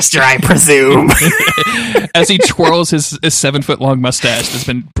Winchester, I presume. As he twirls his 7-foot-long mustache that's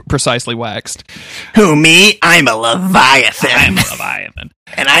been precisely waxed. Who, me? I'm a Leviathan.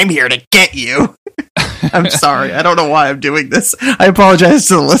 And I'm here to get you. I'm sorry. I don't know why I'm doing this. I apologize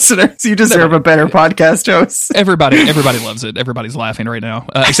to the listeners. You deserve a better podcast host. Everybody loves it. Everybody's laughing right now.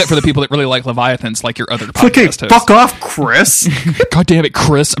 Except for the people that really like Leviathans, like your other podcast hosts. Fuck off, Chris. God damn it,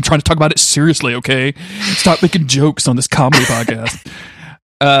 Chris. I'm trying to talk about it seriously, okay? Stop making jokes on this comedy podcast.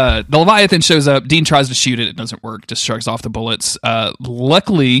 The Leviathan shows up. Dean tries to shoot it. It doesn't work. Just shrugs off the bullets.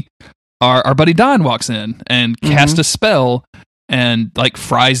 Luckily, our buddy Don walks in and casts a spell and like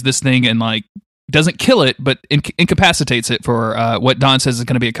fries this thing and like doesn't kill it, but incapacitates it for what Don says is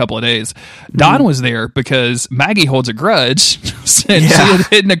going to be a couple of days. Don was there because Maggie holds a grudge and she had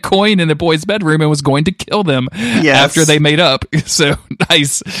hidden a coin in the boys' bedroom and was going to kill them after they made up. So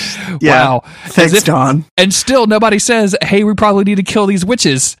nice. Yeah. Wow. Thanks, Don. And still nobody says, hey, we probably need to kill these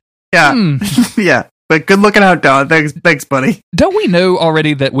witches. Yeah. Yeah. But good looking out, Don. Thanks, buddy. Don't we know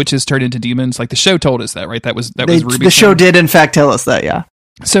already that witches turn into demons? Like the show told us that, right? That was Ruby's The show did, in fact, tell us that, yeah.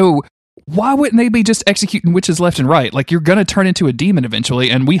 So why wouldn't they be just executing witches left and right? Like, you're gonna turn into a demon eventually,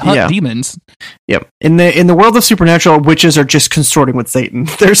 and we hunt demons. Yep. In the world of Supernatural, witches are just consorting with Satan.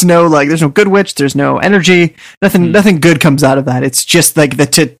 There's no good witch. There's no energy. Nothing good comes out of that. It's just like the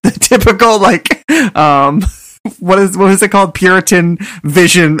typical like what is it called? Puritan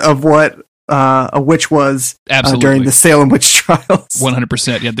vision of what a witch was during the Salem witch trials.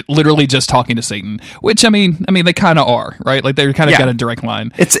 100%. Yeah, literally just talking to Satan. Which I mean, they kind of are, right? Like they're kind of got a direct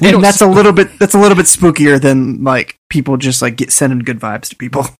line. That's a little bit spookier than like people just like sending good vibes to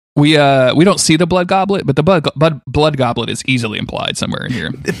people. We don't see the blood goblet, but the blood goblet is easily implied somewhere in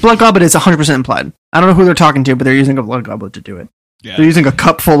here. Blood goblet is 100% implied. I don't know who they're talking to, but they're using a blood goblet to do it. Yeah. They're using a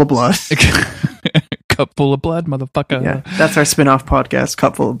cup full of blood. Cup full of blood, motherfucker. Yeah, that's our spin-off podcast,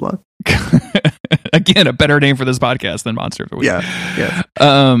 Cup Full of Blood. Again, a better name for this podcast than Monster of the Week.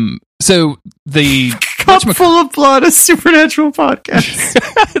 Yeah. So the Cup Full of Blood, a supernatural podcast.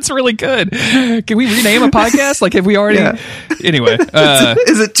 It's really good. Can we rename a podcast? Like, have we already? Yeah. Anyway,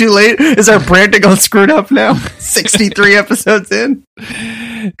 is it too late? Is our branding all screwed up now? 63 episodes in.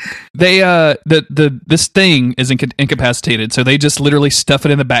 They this thing is incapacitated, so they just literally stuff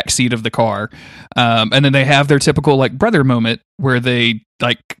it in the back seat of the car, and then they have their typical like brother moment where they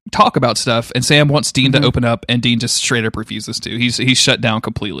like talk about stuff, and Sam wants Dean to open up, and Dean just straight up refuses to. He's shut down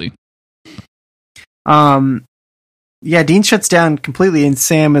completely. Yeah, Dean shuts down completely, and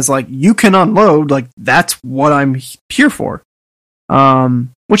Sam is like, "You can unload. Like that's what I'm here for."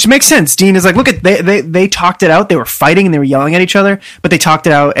 Which makes sense. Dean is like, look at they talked it out. They were fighting and they were yelling at each other, but they talked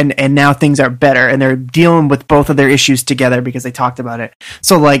it out, and now things are better, and they're dealing with both of their issues together because they talked about it.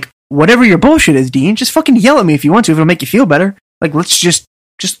 So like, whatever your bullshit is, Dean, just fucking yell at me if you want to. If it'll make you feel better, like let's just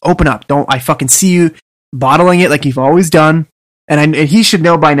open up. I fucking see you bottling it like you've always done, and he should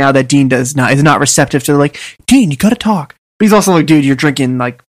know by now that Dean is not receptive to like, Dean, you gotta talk. But he's also like, dude, you're drinking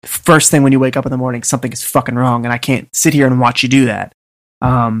like first thing when you wake up in the morning. Something is fucking wrong, and I can't sit here and watch you do that.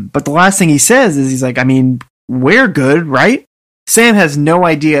 But the last thing he says is he's like, I mean, we're good, right? Sam has no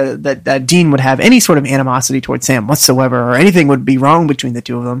idea that Dean would have any sort of animosity towards Sam whatsoever, or anything would be wrong between the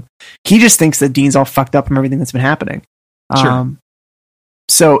two of them. He just thinks that Dean's all fucked up from everything that's been happening. Sure.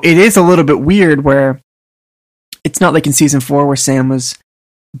 So it is a little bit weird where it's not like in season 4 where Sam was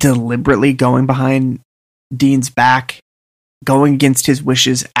deliberately going behind Dean's back, going against his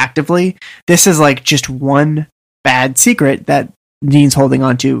wishes actively. This is like just one bad secret that Dean's holding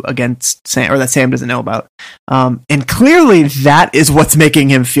on to against Sam, or that Sam doesn't know about. And clearly that is what's making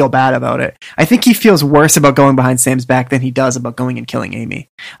him feel bad about it. I think he feels worse about going behind Sam's back than he does about going and killing Amy.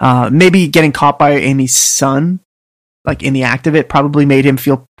 Maybe getting caught by Amy's son, like in the act of it, probably made him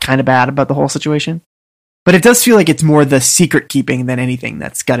feel kind of bad about the whole situation. But it does feel like it's more the secret keeping than anything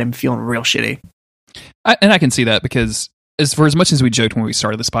that's got him feeling real shitty. And I can see that because as much as we joked when we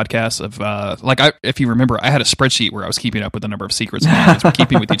started this podcast of if you remember, I had a spreadsheet where I was keeping up with the number of secrets we were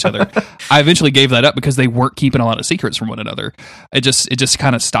keeping with each other. I eventually gave that up because they weren't keeping a lot of secrets from one another. It just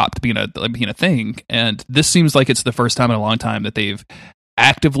kind of stopped being a thing. And this seems like it's the first time in a long time that they've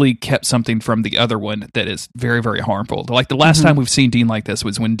actively kept something from the other one that is very, very harmful. Like the last time we've seen Dean like this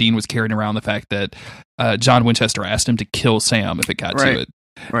was when Dean was carrying around the fact that John Winchester asked him to kill Sam if it got to it.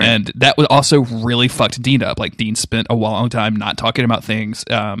 Right. And that was also really fucked Dean up. Like Dean spent a long time not talking about things.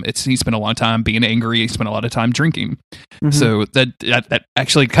 He spent a long time being angry. He spent a lot of time drinking. So that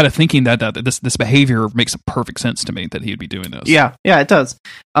actually kind of thinking that this behavior makes perfect sense to me that he would be doing this. Yeah, it does.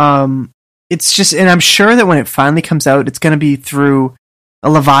 It's just, and I'm sure that when it finally comes out, it's going to be through a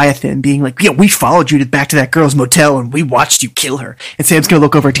Leviathan being like, yeah, we followed you back to that girl's motel and we watched you kill her. And Sam's going to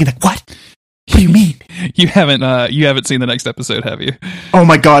look over at Dean like, what? What do you mean? You haven't seen the next episode, have you? Oh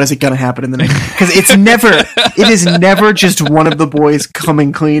my god, is it gonna happen in the next? Because it is never just one of the boys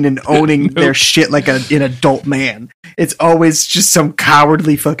coming clean and owning their shit like an adult man. It's always just some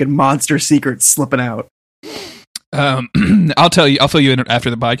cowardly fucking monster secret slipping out. I'll fill you in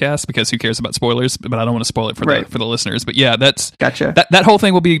after the podcast because who cares about spoilers? But I don't want to spoil it for the listeners. But yeah, that's gotcha. That whole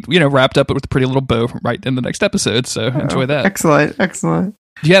thing will be wrapped up with a pretty little bow right in the next episode. So enjoy that. Excellent.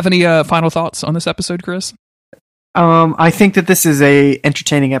 Do you have any final thoughts on this episode, Chris? I think that this is a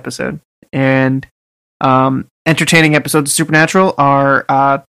entertaining episode, and entertaining episodes of Supernatural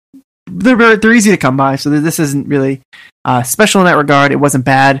are they're easy to come by. So this isn't really special in that regard. It wasn't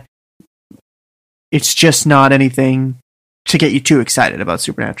bad. It's just not anything to get you too excited about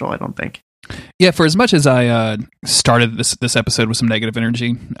Supernatural, I don't think. Yeah, for as much as I started this episode with some negative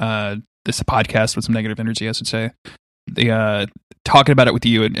energy, this podcast with some negative energy, I should say. The talking about it with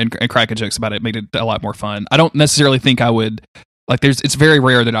you and cracking jokes about it made it a lot more fun. I don't necessarily think I would it's very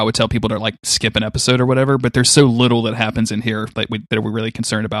rare that I would tell people to like skip an episode or whatever, but there's so little that happens in here that we're really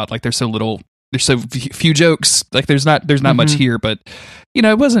concerned about. Like there's so few jokes. Like there's not much here, but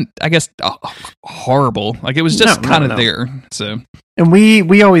it wasn't, I guess, horrible. Like it was just kind of there. So, and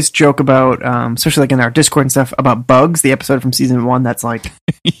we always joke about, especially like in our Discord and stuff, about Bugs, the episode from season 1 that's like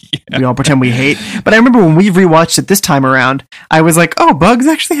we all pretend we hate. But I remember when we rewatched it this time around, I was like, oh, Bugs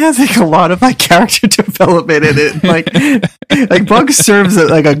actually has like a lot of like character development in it. Like Bugs serves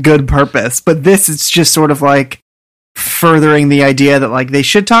like a good purpose, but this is just sort of like furthering the idea that like they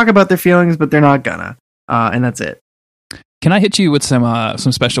should talk about their feelings, but they're not gonna, and that's it. Can I hit you with some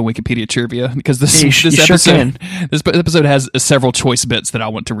special Wikipedia trivia? Because this episode has several choice bits that I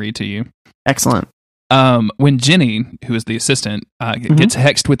want to read to you. Excellent. When Jenny, who is the assistant, gets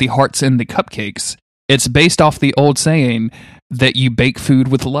hexed with the hearts and the cupcakes, it's based off the old saying that you bake food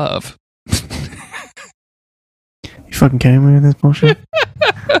with love. You fucking kidding me with this bullshit?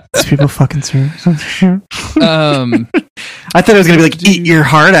 These people fucking serious? I thought it was gonna be like eat your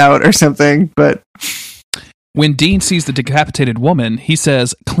heart out or something, but when Dean sees the decapitated woman, he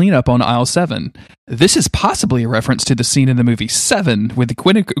says, "Clean up on aisle 7." This is possibly a reference to the scene in the movie 7 with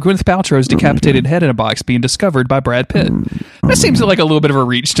Gwyneth Paltrow's decapitated head in a box being discovered by Brad Pitt. That seems like a little bit of a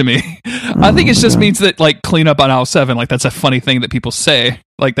reach to me. I think it just means that like clean up on aisle 7, like that's a funny thing that people say.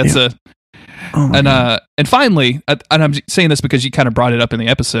 Like that's and finally, and I'm saying this because you kind of brought it up in the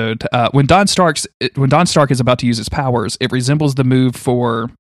episode, when Don Stark is about to use his powers, it resembles the move for,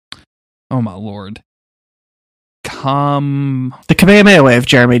 oh my lord, the Kamehameha wave,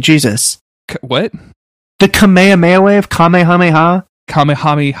 Jeremy. Jesus, what? The Kamehameha wave, Kamehameha.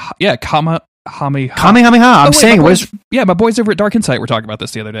 Yeah, Kamehameha. I'm saying my boys over at Dark Insight were talking about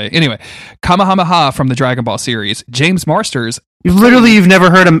this the other day. Anyway, Kamehameha from the Dragon Ball series. James Marsters. You've never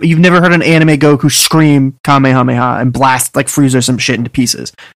heard an anime Goku scream Kamehameha and blast like Frieza or some shit into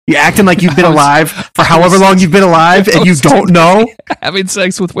pieces. You acting like you've been alive for however long you've been alive and you don't know? Having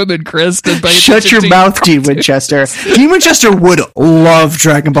sex with women, Chris. Shut your mouth, Dean Winchester. Dean Winchester would love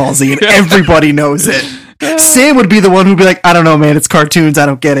Dragon Ball Z and everybody knows it. Sam would be the one who'd be like, I don't know, man, it's cartoons, I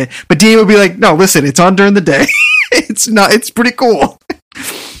don't get it. But Dean would be like, no, listen, it's on during the day. It's pretty cool.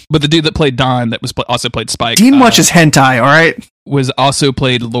 But the dude that played Don, that was also played Spike. Dean watches hentai, all right? Was also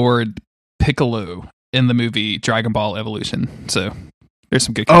played Lord Piccolo in the movie Dragon Ball Evolution. So There's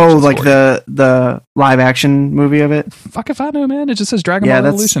some good Oh, connections like for it. the live action movie of it. Fuck if I know, man. It just says Dragon Ball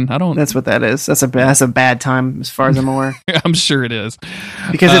Evolution. I don't. That's what that is. That's a bad time as far as I'm aware. I'm sure it is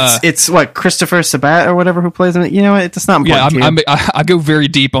Because it's what Christopher Sabat or whatever who plays him. You know, it's not important. Yeah, I go very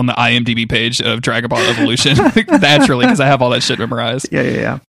deep on the IMDb page of Dragon Ball Evolution naturally because I have all that shit memorized.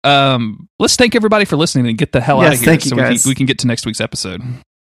 Yeah. Let's thank everybody for listening and get the hell out of here thank you, so guys. we can get to next week's episode.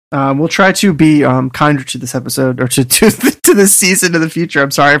 We'll try to be kinder to this episode or to this season in the future.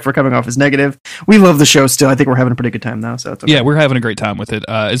 I'm sorry for coming off as negative. We love the show still. I think we're having a pretty good time now. So it's okay. Yeah, we're having a great time with it.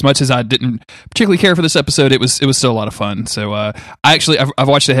 As much as I didn't particularly care for this episode, it was still a lot of fun. So I've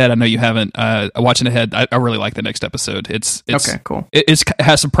watched ahead. I know you haven't. Watching ahead, I really like the next episode. It's okay, cool. It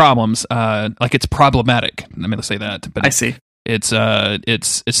has some problems. Like it's problematic. Let me say that. But I see. It's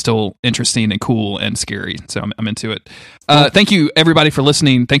still interesting and cool and scary. So I'm into it. Thank you everybody for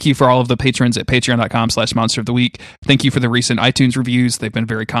listening. Thank you for all of the patrons at patreon.com/monster of the week. Thank you for the recent iTunes reviews. They've been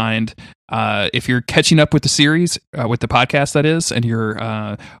very kind. If you're catching up with the series, with the podcast that is, and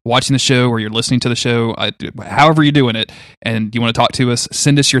you're watching the show or you're listening to the show, however you're doing it, and you want to talk to us,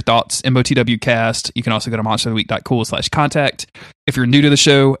 send us your thoughts, MOTWcast. You can also go to monsteroftheweek.cool/contact. If you're new to the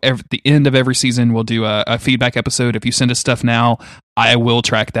show, at the end of every season, we'll do a feedback episode. If you send us stuff now, I will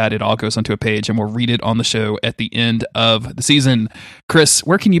track that. It all goes onto a page, and we'll read it on the show at the end of the season. Chris,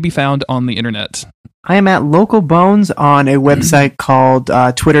 where can you be found on the internet? I am at Local Bones on a website called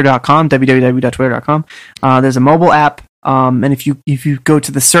twitter.com, www.twitter.com. There's a mobile app, and if you go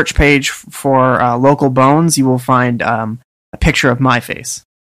to the search page for Local Bones, you will find a picture of my face.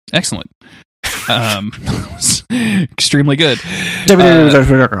 Excellent. Extremely good.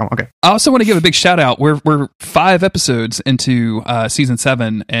 www.twitter.com. Okay. I also want to give a big shout out. We're 5 episodes into season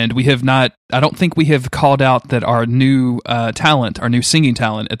 7, and we have not. I don't think we have called out that our new talent, our new singing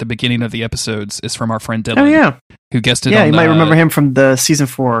talent, at the beginning of the episodes is from our friend Dylan. Oh yeah, who guested. Yeah, on you might remember him from the season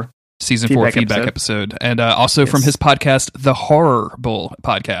 4 feedback episode. And also from his podcast, The Horror Bull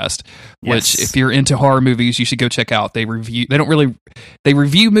Podcast, which if you're into horror movies, you should go check out. They review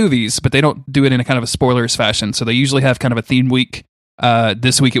movies, but they don't do it in a kind of a spoilers fashion. So they usually have kind of a theme week.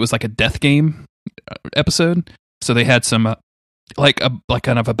 This week it was like a death game episode. So they had some like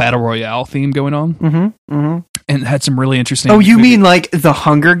kind of a battle royale theme going on. And had some really interesting. Oh, you mean like the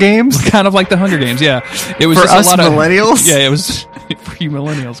Hunger Games? Kind of like the Hunger Games, yeah. It was for just us a lot millennials. Yeah, it was for you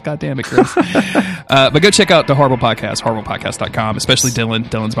millennials. God damn it, Chris. But go check out the Horrible Podcast, horriblepodcast.com, especially Dylan.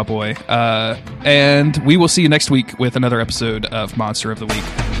 Dylan's my boy. And we will see you next week with another episode of Monster of the Week.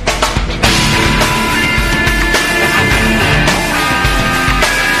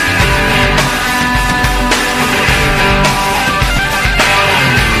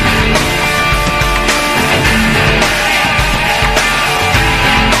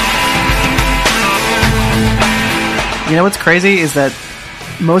 You know what's crazy is that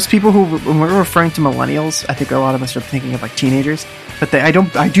most people when we're referring to millennials, I think a lot of us are thinking of like teenagers, but I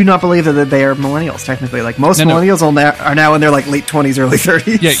do not believe that they are millennials technically. Like most millennials are now in their like late 20s, early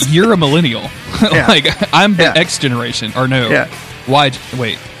 30s. Yeah, you're a millennial. Yeah. Like I'm the X generation, or no? Yeah. Y?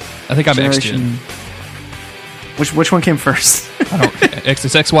 Wait, I think I'm X gen. Which one came first? I don't. It's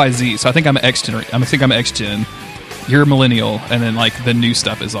XYZ. So I think I'm an X generation. I think I'm an X gen. You're a millennial, and then like the new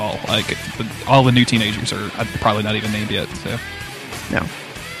stuff is all like all the new teenagers are probably not even named yet. So no,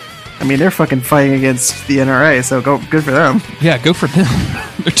 I mean they're fucking fighting against the NRA, so good for them. Yeah, go for them.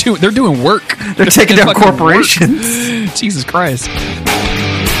 They're doing work. They're taking down corporations. Jesus Christ.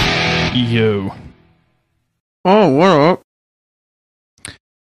 Yo. Oh, what up,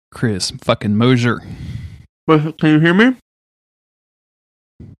 Chris fucking Mosier? Can you hear me?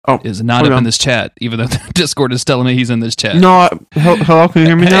 Oh, is not up in this chat, even though the Discord is telling me he's in this chat. No, hello, can you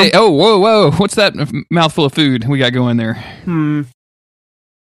hear me now? Hey, oh, whoa, what's that mouthful of food we got going there?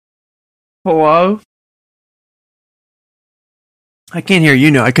 Hello? I can't hear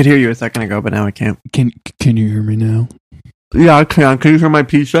you now. I could hear you a second ago, but now I can't. Can you hear me now? Yeah, I can. Can you hear my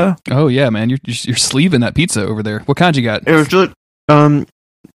pizza? Oh yeah, man, you're sleeving that pizza over there. What kind you got? It was just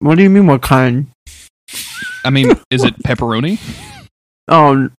what do you mean? What kind? I mean, is it pepperoni?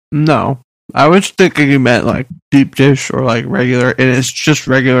 Oh, no. I was thinking you meant like deep dish or like regular, and it's just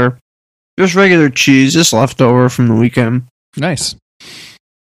regular cheese, just leftover from the weekend. Nice.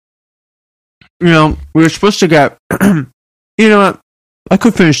 You know, we were supposed to get, you know what? I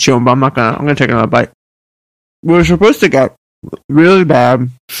could finish chewing, but I'm gonna take another bite. We were supposed to get really bad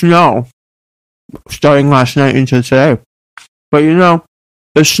snow starting last night into today. But you know,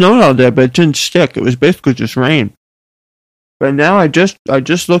 it snowed all day, but it didn't stick. It was basically just rain. But now I just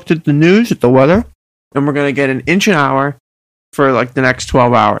looked at the news, at the weather, and we're going to get an inch an hour for like the next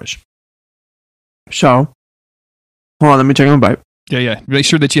 12 hours. So, hold on, let me take a bite. Yeah. Make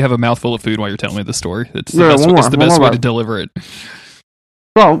sure that you have a mouthful of food while you're telling me the story. It's Yeah, the one best more. way to deliver it.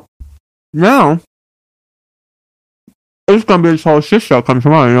 So, now, it's going to be this whole shit show come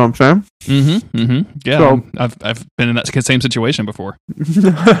tomorrow, you know what I'm saying? Yeah, So- I've been in that same situation before.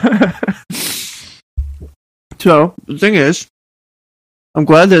 So, the thing is, I'm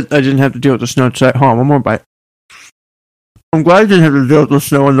glad that I didn't have to deal with the snow today. Hold on, one more bite. I'm glad I didn't have to deal with the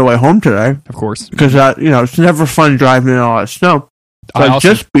snow on the way home today, Of course. because it's never fun driving in all that snow. So I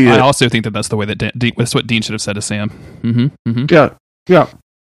also, think that that's the way that that's what Dean should have said to Sam. Yeah.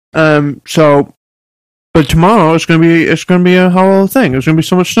 So, but tomorrow it's gonna be a whole thing. There's gonna be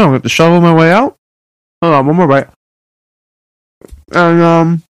so much snow. I have to shovel my way out. Hold on, one more bite.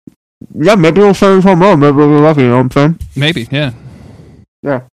 And yeah, maybe we'll start it home. Maybe we'll be lucky. You know what I'm saying? Maybe, yeah.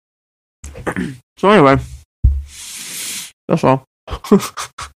 Yeah. So anyway, that's all.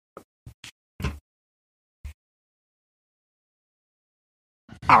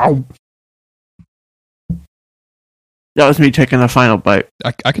 Ow. That was me taking the final bite.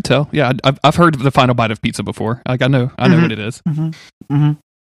 I could tell. Yeah, I've heard the final bite of pizza before. Like I know what it is.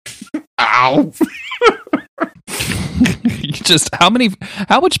 Ow. You just how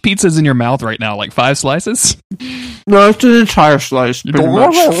much pizza is in your mouth right now? Like 5 slices? No, it's an entire slice, pretty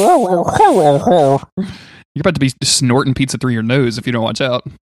much. You're about to be snorting pizza through your nose if you don't watch out.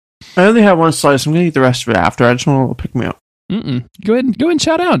 I only have one slice. I'm gonna eat the rest of it after. I just want a little pick me up. Go ahead and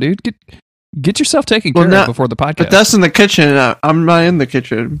chow down, dude. Get yourself taken care of before the podcast. But that's in the kitchen. I'm not in the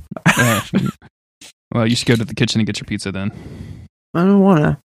kitchen. Well, you should go to the kitchen and get your pizza then. I don't want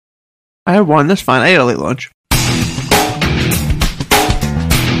to. I had one. That's fine. I ate a late lunch.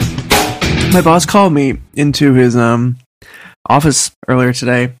 My boss called me into his office earlier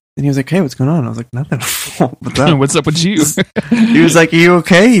today, and he was like, "Hey, what's going on?" I was like, "Nothing. What's up? What's up with you?" He was like, "Are you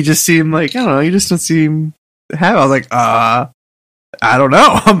okay? You just seem like, I don't know. You just don't seem happy." I was like, I don't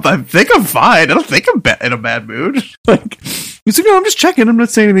know. I think I'm fine. I don't think I'm in a bad mood." Like, he's like, "No, I'm just checking. I'm not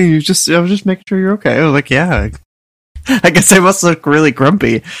saying anything. I was just making sure you're okay." I was like, "Yeah. I guess I must look really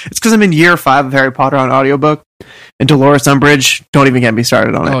grumpy." It's because I'm in year 5 of Harry Potter on audiobook, and Dolores Umbridge, don't even get me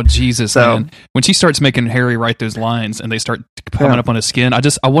started on it. Oh, Jesus, man. When she starts making Harry write those lines and they start coming up on his skin, I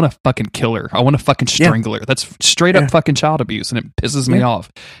want to fucking kill her. I want to fucking strangle her. That's straight up fucking child abuse, and it pisses me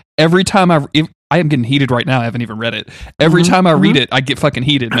off. Every time I am getting heated right now. I haven't even read it. Every time I read it, I get fucking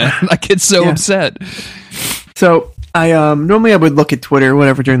heated, man. I get so upset. So I normally I would look at Twitter or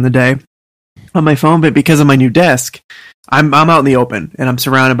whatever during the day on my phone, but because of my new desk, I'm out in the open and I'm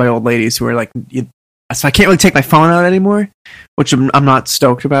surrounded by old ladies who are like, so I can't really take my phone out anymore, which I'm not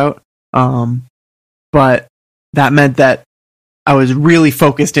stoked about. But that meant that I was really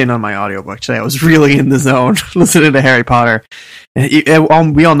focused in on my audiobook today. I was really in the zone listening to Harry Potter.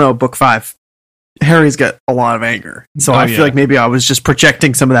 And we all know book 5. Harry's got a lot of anger. So I feel like maybe I was just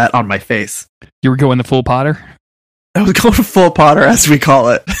projecting some of that on my face. You were going the full Potter? I was going full Potter, as we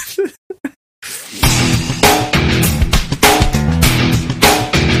call it.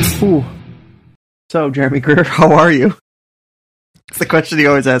 Ooh. So, Jeremy Greer, how are you? It's the question you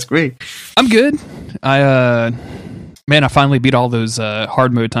always ask me. I'm good. I finally beat all those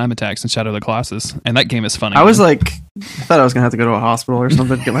hard mode time attacks in Shadow of the Colossus, and that game is funny. I was like, I thought I was gonna have to go to a hospital or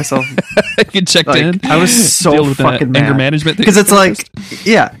something to get myself get checked in. I was so fucking mad. Anger management because it's like,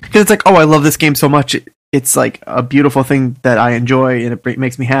 oh, I love this game so much. It's like a beautiful thing that I enjoy, and it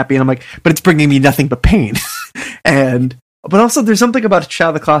makes me happy. And I'm like, but it's bringing me nothing but pain. But also, there's something about Shadow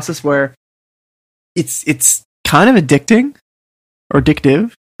of the Colossus where it's kind of addicting or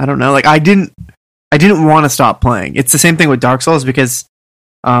addictive. I don't know. Like I didn't want to stop playing. It's the same thing with Dark Souls because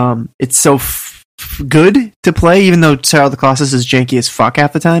it's so good to play, even though Shadow of the Colossus is janky as fuck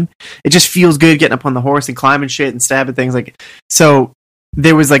half the time. It just feels good getting up on the horse and climbing shit and stabbing things. Like, so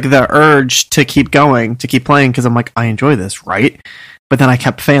there was like the urge to keep going, to keep playing, because I'm like, I enjoy this, right? But then I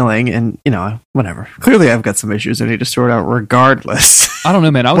kept failing, and whatever. Clearly, I've got some issues I need to sort out. Regardless, I don't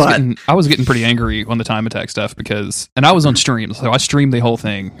know, man. I was getting pretty angry on the time attack stuff and I was on stream, so I streamed the whole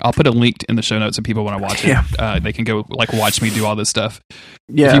thing. I'll put a link in the show notes so people want to watch it. They can go like watch me do all this stuff.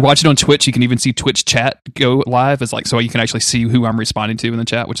 Yeah. If you watch it on Twitch, you can even see Twitch chat go live as like, so you can actually see who I'm responding to in the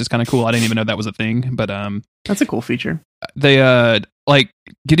chat, which is kind of cool. I didn't even know that was a thing, but that's a cool feature. They like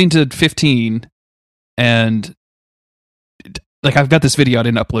getting to 15 and. Like I've got this video, I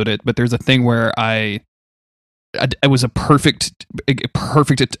didn't upload it, but there's a thing where it was a perfect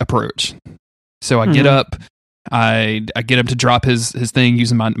approach. So I get up, I get him to drop his thing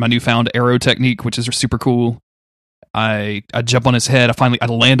using my newfound arrow technique, which is super cool. I jump on his head. I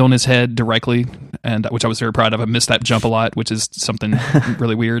land on his head directly, and which I was very proud of. I missed that jump a lot, which is something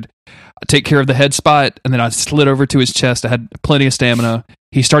really weird. I take care of the head spot, and then I slid over to his chest. I had plenty of stamina.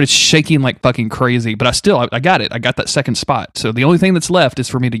 He started shaking like fucking crazy, but I got it. I got that second spot. So the only thing that's left is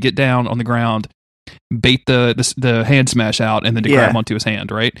for me to get down on the ground, bait the hand smash out, and then to grab onto his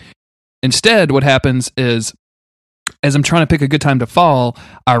hand, right? Instead, what happens is, as I'm trying to pick a good time to fall,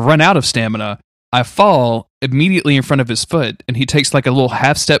 I run out of stamina. I fall immediately in front of his foot, and he takes like a little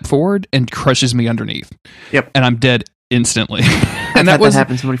half step forward and crushes me underneath. Yep. And I'm dead instantly. And that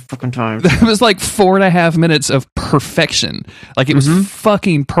happened so many fucking times. That was like 4.5 minutes of perfection. Like it was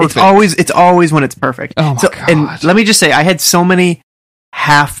fucking perfect. It's always when it's perfect. Oh my God. And let me just say, I had so many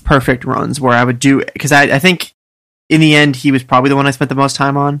half perfect runs where I would do, because I think in the end he was probably the one I spent the most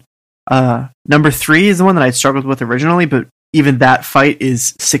time on. Number 3 is the one that I struggled with originally, but even that fight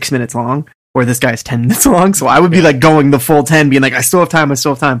is 6 minutes long, where this guy's 10 minutes long. So I would be like going the full 10, being like, I still have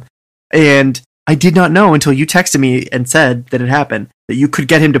time. And I did not know until you texted me and said that it happened, that you could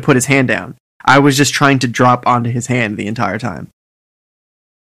get him to put his hand down. I was just trying to drop onto his hand the entire time.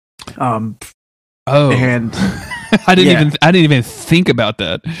 And I didn't even think about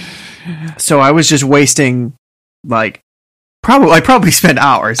that. So I was just wasting I probably spent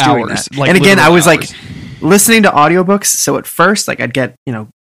hours doing that. Like, and again, I was hours. like listening to audiobooks. So at first, like I'd get,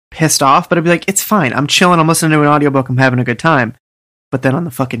 pissed off, but I'd be like, it's fine. I'm chilling. I'm listening to an audiobook. I'm having a good time. But then on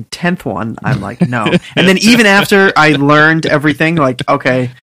the fucking 10th one, I'm like, no. And then even after I learned everything, like,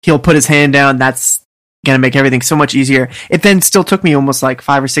 okay, he'll put his hand down. That's going to make everything so much easier. It then still took me almost like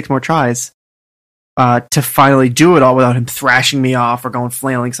 5 or 6 more tries to finally do it all without him thrashing me off or going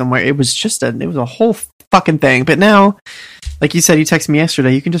flailing somewhere. It was just it was a whole fucking thing. But now, like you said, you texted me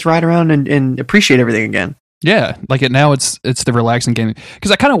yesterday, you can just ride around and appreciate everything again. Yeah, like now it's the relaxing game, because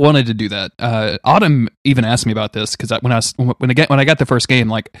I kind of wanted to do that. Autumn even asked me about this, because when I got the first game,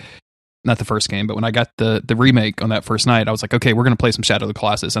 like not the first game, but when I got the remake on that first night, I was like, okay, we're gonna play some Shadow of the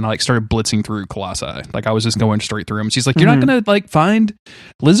Colossus, and I like started blitzing through Colossi. Like I was just going straight through them. She's like, you're not gonna like find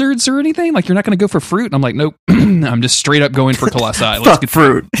lizards or anything? Like you're not gonna go for fruit? And I'm like, nope. I'm just straight up going for Colossi. Let's get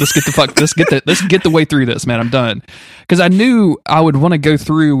the way through this, man. I'm done. Because I knew I would want to go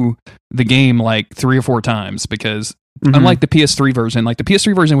through the game like 3 or 4 times, because unlike the PS3 version, like the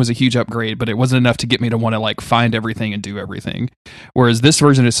PS3 version was a huge upgrade, but it wasn't enough to get me to want to like find everything and do everything. Whereas this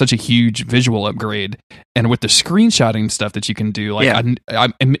version is such a huge visual upgrade, and with the screenshotting stuff that you can do, like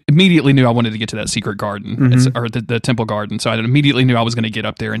I immediately knew I wanted to get to that secret garden or the temple garden. So I immediately knew I was going to get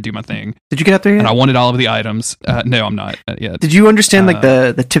up there and do my thing. Did you get up there yet? And I wanted all of the items. No, I'm not yet. Did you understand like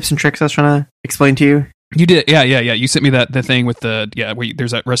the tips and tricks I was trying to explain to you? You did, yeah. You sent me the thing with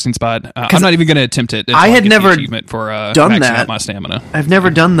there's that resting spot. I'm not even going to attempt it. I had never achievement for done maxing that. out my stamina. I've never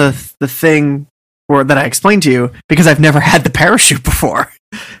done the thing that I explained to you, because I've never had the parachute before.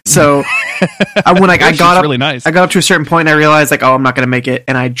 So I got up, really nice. I got up to a certain point, and I realized like, oh, I'm not going to make it,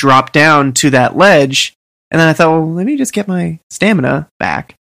 and I dropped down to that ledge, and then I thought, well, let me just get my stamina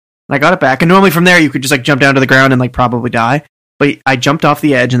back. And I got it back, and normally from there you could just like jump down to the ground and like probably die. But I jumped off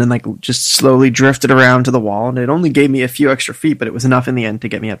the edge and then like just slowly drifted around to the wall, and it only gave me a few extra feet, but it was enough in the end to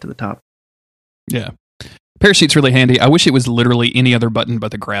get me up to the top. Yeah. Parachute's really handy. I wish it was literally any other button but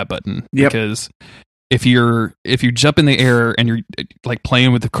the grab button. Yep. Because if you jump in the air and you're like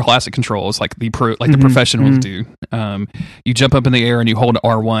playing with the classic controls, like the professionals do, you jump up in the air and you hold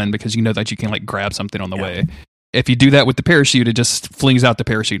R1 because you know that you can like grab something on the way. If you do that with the parachute, it just flings out the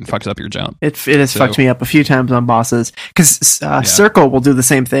parachute and fucks up your jump. It has fucked me up a few times on bosses, because Circle will do the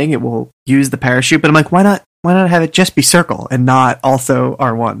same thing. It will use the parachute, but I'm like, why not have it just be Circle and not also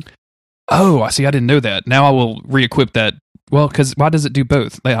R1? Oh, I see. I didn't know that. Now I will re-equip that. Well, because why does it do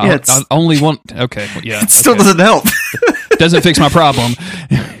both? I only want. Okay, yeah. It still doesn't help. Doesn't fix my problem.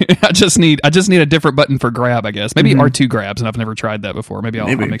 I just need a different button for grab, I guess. Maybe R2 grabs, and I've never tried that before. Maybe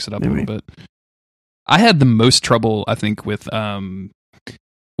I'll mix it up a little bit. I had the most trouble, I think, with Geyser,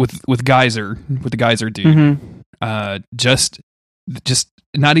 with the Geyser dude. Just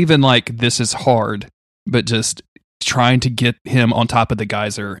not even like this is hard, but just trying to get him on top of the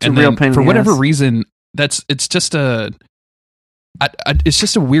Geyser, and then for whatever reason, it's just a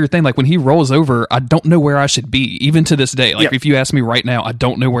weird thing. Like when he rolls over, I don't know where I should be, even to this day. Like if you ask me right now, I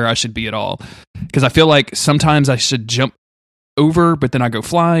don't know where I should be at all, because I feel like sometimes I should jump over, but then I go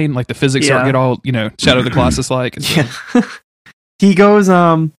flying. Like the physics get all Shadow of the Colossus like. So. Yeah. He goes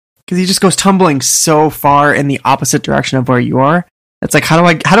because he just goes tumbling so far in the opposite direction of where you are. It's like, how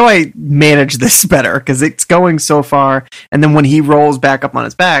do I manage this better? Because it's going so far, and then when he rolls back up on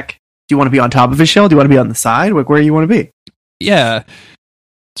his back, do you want to be on top of his shell? Do you want to be on the side? Like, where do you want to be? Yeah.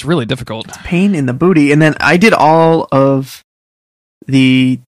 It's really difficult. Pain in the booty. And then I did all of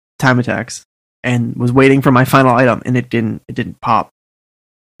the time attacks and was waiting for my final item, and it didn't pop.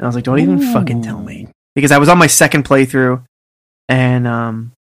 And I was like, don't even fucking tell me. Because I was on my second playthrough,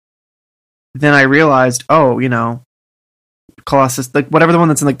 and then I realized, Colossus, like whatever the one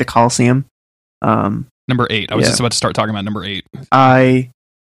that's in like the Coliseum. Number 8. I was just about to start talking about number 8.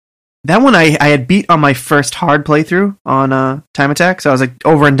 That one I had beat on my first hard playthrough on Time Attack, so I was like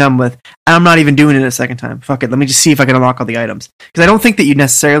over and done with. And I'm not even doing it a second time. Fuck it, let me just see if I can unlock all the items. Because I don't think that you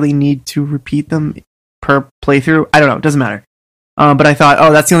necessarily need to repeat them per playthrough. I don't know, it doesn't matter. But I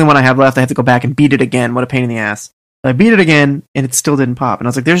thought, that's the only one I have left. I have to go back and beat it again. What a pain in the ass. So I beat it again, and it still didn't pop. And I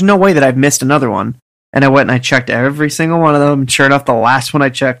was like, there's no way that I've missed another one. And I went and I checked every single one of them. And sure enough, the last one I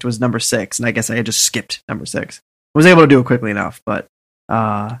checked was number 6. And I guess I had just skipped number 6. I was able to do it quickly enough, but...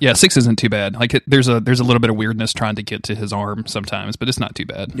 6 isn't too bad. Like there's a little bit of weirdness trying to get to his arm sometimes, but it's not too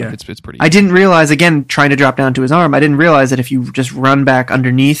bad. Yeah. Like, it's pretty. I didn't realize, again, trying to drop down to his arm, I didn't realize that if you just run back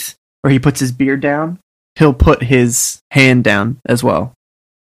underneath where he puts his beard down, he'll put his hand down as well.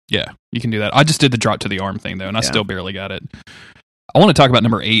 Yeah, you can do that. I just did the drop to the arm thing though, and I still barely got it. I want to talk about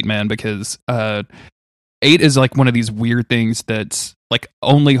number 8, man, because 8 is like one of these weird things that's like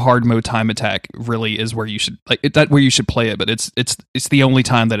only hard mode Time Attack really is where you should where you should play it, but it's the only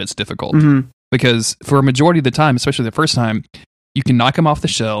time that it's difficult. Mm-hmm. Because for a majority of the time, especially the first time, you can knock him off the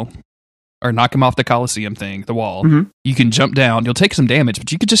shell or knock him off the Coliseum thing, the wall. Mm-hmm. You can jump down. You'll take some damage,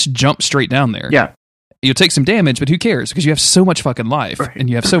 but you could just jump straight down there. Yeah. You'll take some damage, but who cares? Because you have so much fucking life and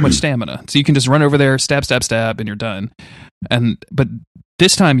you have so much stamina. So you can just run over there, stab, stab, stab, and you're done. But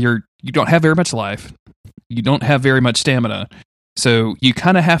this time you don't have very much life. You don't have very much stamina. So you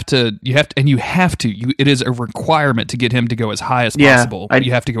kind of have to, it is a requirement to get him to go as high as possible.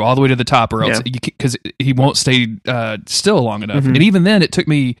 You have to go all the way to the top or else, because he won't stay still long enough. Mm-hmm. And even then, it took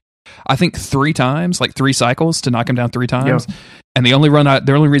me, I think 3 times, like 3 cycles to knock him down 3 times. Yep. And the only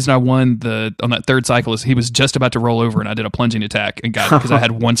reason I won on that 3rd cycle is he was just about to roll over and I did a plunging attack and got it because I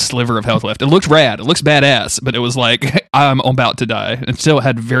had 1 sliver of health left. It looked rad. It looks badass, but it was like, I'm about to die and still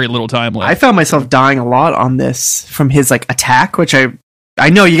had very little time left. I found myself dying a lot on this from his like attack, which I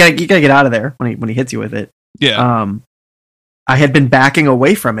know you gotta get out of there when he hits you with it. Yeah. I had been backing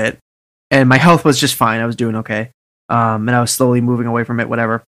away from it and my health was just fine. I was doing okay. And I was slowly moving away from it,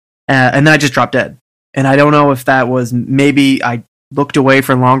 whatever. And then I just dropped dead. And I don't know if that was maybe I looked away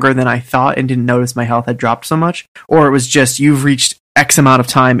for longer than I thought and didn't notice my health had dropped so much, or it was just you've reached X amount of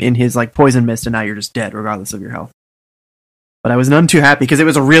time in his like poison mist and now you're just dead regardless of your health. But I was none too happy because it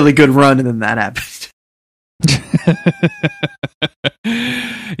was a really good run and then that happened.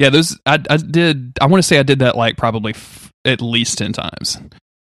 Yeah, I want to say I did that like probably at least 10 times.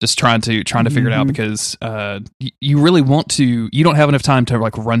 Just trying to figure it out because you really want to. You don't have enough time to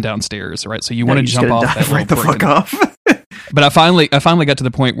like run downstairs, right? So you want to jump off that right the fuck off. But I finally got to the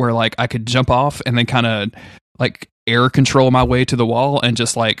point where like I could jump off and then kind of like air control my way to the wall and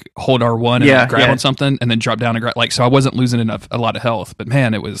just like hold R1 and grab on something and then drop down and grab. Like so, I wasn't losing a lot of health. But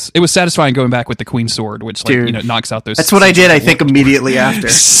man, it was satisfying going back with the Queen Sword, which like knocks out those. That's what I did. I think immediately after.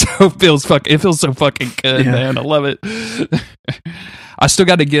 It feels so fucking good, man. I love it. I still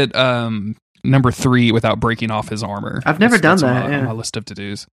got to get number 3 without breaking off his armor. I've never done that. On my list of to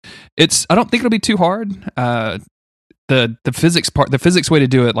dos. I don't think it'll be too hard. The physics way to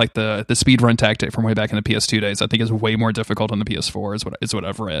do it, like the speed run tactic from way back in the PS2 days, I think is way more difficult on the PS4. Is what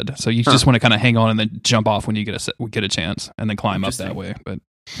I've read. So you just want to kind of hang on and then jump off when you get a chance, and then climb up that way. But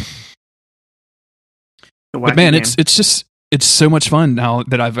man, it's so much fun now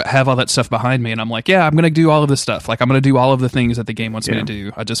that I have all that stuff behind me, and I'm like, yeah, I'm going to do all of this stuff. Like, I'm going to do all of the things that the game wants me to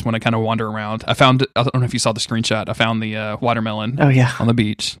do. I just want to kind of wander around. I don't know if you saw the screenshot. I found the watermelon on the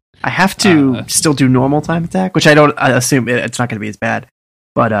beach. I have to still do normal Time Attack, which I assume it's not going to be as bad.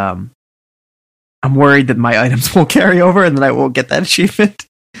 But I'm worried that my items will carry over and then I won't get that achievement.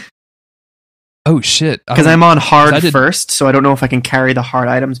 Oh, shit. Because I'm on hard first, so I don't know if I can carry the hard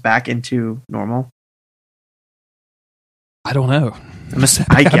items back into normal. I don't know.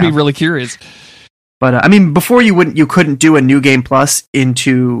 I'd be really curious. But I mean, before you couldn't do a New Game Plus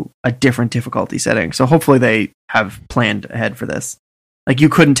into a different difficulty setting. So hopefully they have planned ahead for this. Like you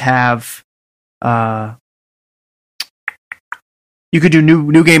couldn't have, you could do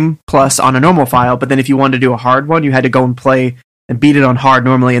New Game Plus on a normal file, but then if you wanted to do a hard one, you had to go and play and beat it on hard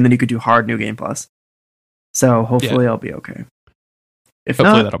normally, and then you could do hard New Game Plus. So hopefully I'll be okay. If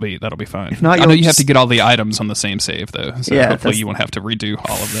hopefully not, that'll be fine. If not, I know you have to get all the items on the same save though, so hopefully you won't have to redo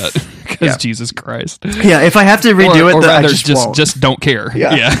all of that because Jesus Christ. Yeah, if I have to redo or it, rather I just won't. Just don't care.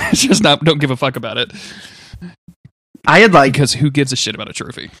 Yeah, just don't give a fuck about it. I had like because who gives a shit about a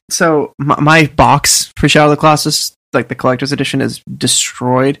trophy? So my box for Shadow of the Colossus, like the collector's edition, is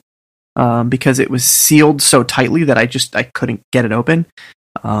destroyed because it was sealed so tightly that I couldn't get it open.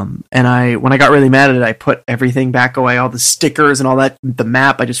 And when I got really mad at it, I put everything back away, all the stickers and all that, the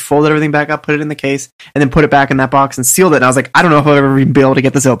map. I just folded everything back up, put it in the case, and then put it back in that box and sealed it. And I was like, I don't know if I'll ever even be able to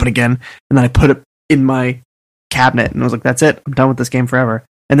get this open again. And then I put it in my cabinet, and I was like, that's it. I'm done with this game forever.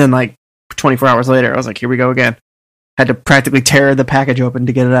 And then like 24 hours later, I was like, here we go again. Had to practically tear the package open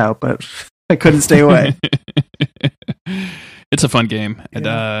to get it out, but I couldn't stay away. It's a fun game,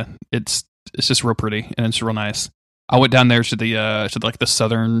 Yeah. and it's just real pretty, and it's real nice. I went down there to the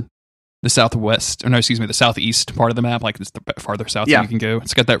southeast part of the map, like it's the farther south that you can go.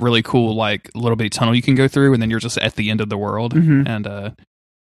 It's got that really cool, like, little bitty tunnel you can go through, and then you're just at the end of the world. Mhm. And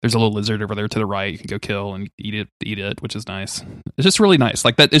there's a little lizard over there to the right. You can go kill and eat it, which is nice. It's just really nice.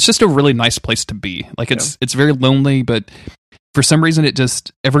 Like that, it's just a really nice place to be. Like it's very lonely, but for some reason, it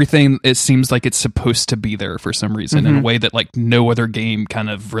seems like it's supposed to be there for some reason in a way that like no other game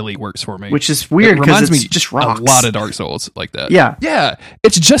kind of really works for me. Which is weird because it's just rocks. A lot of Dark Souls like that. Yeah.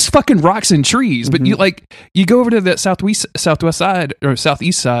 It's just fucking rocks and trees. But you go over to the southwest side or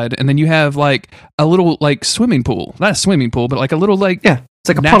southeast side, and then you have like a little like swimming pool. Not a swimming pool, but like a little like it's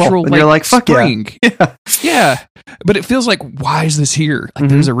like a natural puddle, and you're like, fuck spring. Yeah. But it feels like, why is this here? Like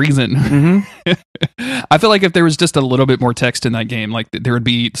there's a reason. I feel like if there was just a little bit more text in that game, like there would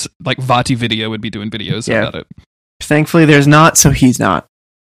be like Vati Video would be doing videos about it. Thankfully there's not, so he's not.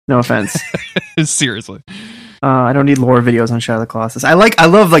 No offense. Seriously. I don't need lore videos on Shadow of the Colossus. I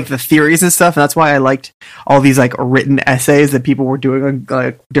love like the theories and stuff, and that's why I liked all these like written essays that people were doing on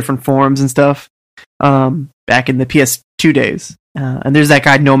like different forums and stuff back in the PS2 days. And there's that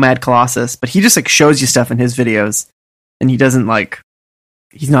guy Nomad Colossus, but he just like shows you stuff in his videos, and he doesn't like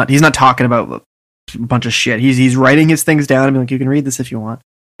he's not talking about a bunch of shit. He's writing his things down and being like, you can read this if you want,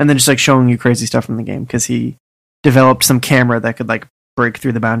 and then just like showing you crazy stuff from the game because he developed some camera that could like break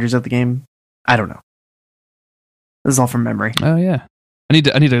through the boundaries of the game. I don't know. This is all from memory. Oh yeah, I need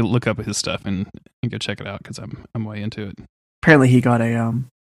to look up his stuff and go check it out because I'm way into it. Apparently, he got a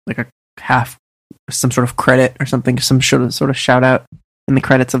like a half. Some sort of credit or something, some sort of shout out in the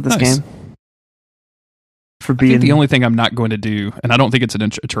credits of this game. For being I think the only thing I'm not going to do, and I don't think it's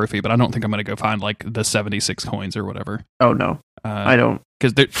a trophy, but I don't think I'm going to go find like the 76 coins or whatever. Oh no, I don't,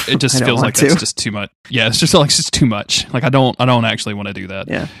 because it just feels like that's just too much. Yeah, it's just like it's just too much. Like I don't actually want to do that.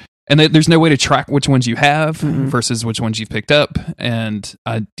 Yeah. And there's no way to track which ones you have versus which ones you've picked up. And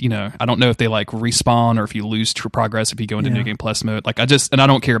I don't know if they like respawn or if you lose true progress if you go into New Game Plus mode. Like I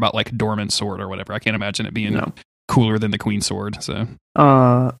don't care about like Dormant Sword or whatever. I can't imagine it being cooler than the Queen Sword. So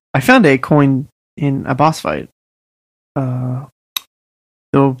I found a coin in a boss fight. On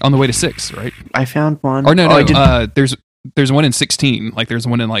the way to 6, right? I found one. Or no, there's one in 16. Like there's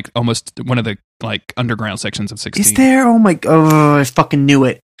one in like almost one of the like underground sections of 16. Is there? Oh my! Oh, I fucking knew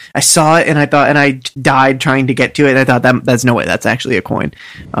it. I saw it and I died trying to get to it. And I thought that's no way. That's actually a coin.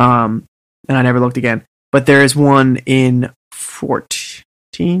 And I never looked again. But there is one in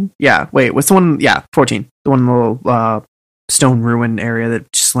 14. Yeah. Wait. What's the one? Yeah, 14. The one little stone ruin area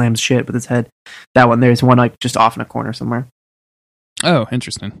that slams shit with its head. That one. There's one like just off in a corner somewhere. Oh,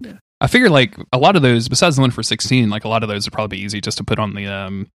 interesting. Yeah. I figure like a lot of those, besides the one for 16, like a lot of those would probably be easy just to put on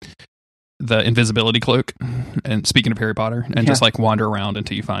the invisibility cloak. And speaking of Harry Potter, and just like wander around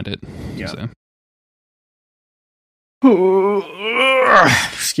until you find it. Yeah.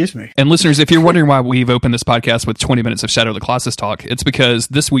 Excuse me. And listeners, if you're wondering why we've opened this podcast with 20 minutes of Shadow of the Colossus talk, it's because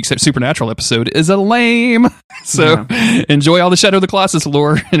this week's Supernatural episode is a lame. So enjoy all the Shadow of the Colossus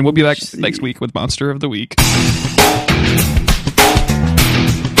lore, and we'll be back next week with Monster of the Week.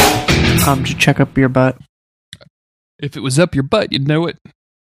 Did you check up your butt? If it was up your butt, you'd know it.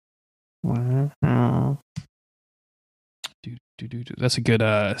 That's a good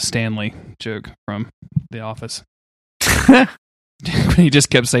Stanley joke from The Office. He just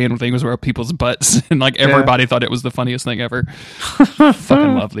kept saying things were up people's butts, and like everybody thought it was the funniest thing ever.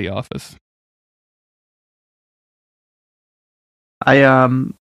 Fucking love The Office. I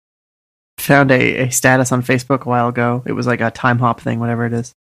found a status on Facebook a while ago. It was like a time hop thing, whatever it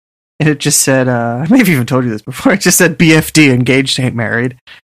is. And it just said, I may have even told you this before, it just said BFD, engaged, ain't married.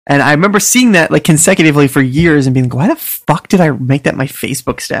 And I remember seeing that like consecutively for years and being like, why the fuck did I make that my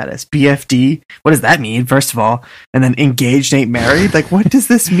Facebook status? BFD? What does that mean, first of all? And then engaged, ain't married? Like, what does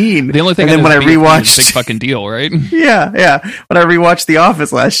this mean? The only thing and then when I rewatched... big fucking deal, right? Yeah. When I rewatched The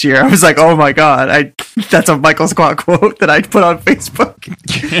Office last year, I was like, oh my god, that's a Michael Scott quote that I put on Facebook.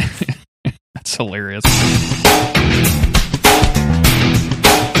 That's hilarious.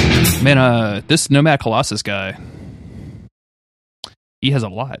 Man, this Nomad Colossus guy, He has a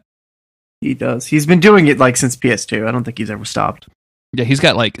lot. He does. He's been doing it like since PS2. I don't think he's ever stopped. Yeah, he's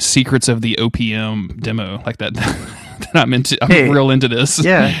got like Secrets of the OPM demo like that. that I'm into. I'm Hey, real into this.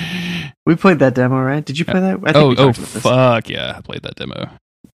 Yeah. We played that demo, right? Did you play that? I think we talked about this. Fuck yeah! I played that demo.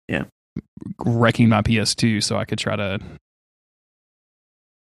 Yeah, wrecking my PS2 so I could try to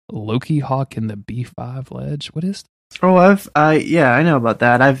Loki Hawk in the B5 ledge. What is? Oh, I know about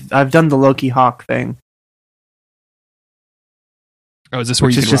that. I've done the Loki Hawk thing. Oh, is this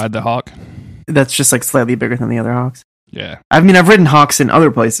where you can ride the Hawk? That's just like slightly bigger than the other Hawks. Yeah. I mean, I've ridden Hawks in other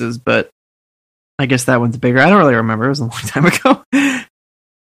places, but I guess that one's bigger. I don't really remember. It was a long time ago.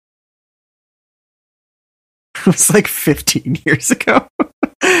 It was like 15 years ago.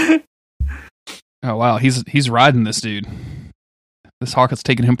 Oh wow, he's riding this dude. This Hawk is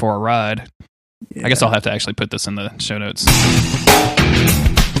taking him for a ride. Yeah. I guess I'll have to actually put this in the show notes.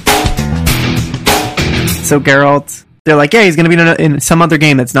 So Geralt, they're like, yeah, he's going to be in some other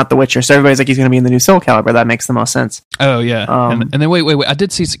game that's not The Witcher. So everybody's like, he's going to be in the new Soul Calibur. That makes the most sense. Oh, yeah. And then wait. I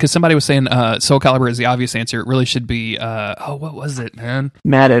did see, because somebody was saying Soul Calibur is the obvious answer. It really should be, what was it, man?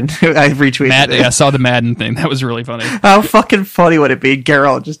 Madden. I retweeted it. Yeah, I saw the Madden thing. That was really funny. How fucking funny would it be?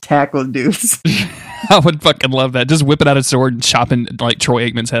 Geralt just tackling dudes. I would fucking love that. Just whipping out a sword and chopping like Troy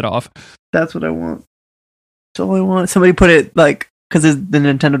Aikman's head off. That's what I want. That's all I want. Somebody put it like, because the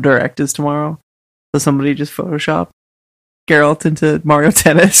Nintendo Direct is tomorrow. So somebody just Photoshop Geralt into Mario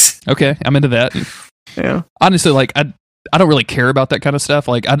Tennis. Okay, I'm into that. Yeah. Honestly, like I don't really care about that kind of stuff.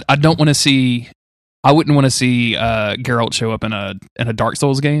 Like I don't want to see. I wouldn't want to see Geralt show up in a Dark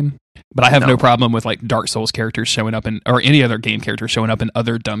Souls game. But I have no problem with like Dark Souls characters showing up or any other game character showing up in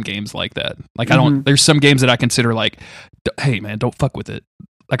other dumb games like that. Like I don't. There's some games that I consider like, hey man, don't fuck with it.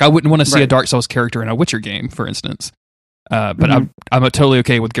 Like I wouldn't want to see a Dark Souls character in a Witcher game, for instance. But I'm totally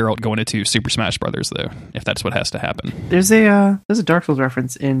okay with Geralt going into Super Smash Brothers, though, if that's what has to happen. There's a Dark Souls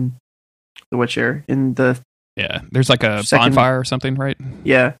reference in The Witcher there's like a bonfire or something, right?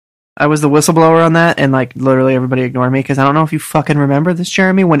 Yeah, I was the whistleblower on that, and like literally everybody ignored me because I don't know if you fucking remember this,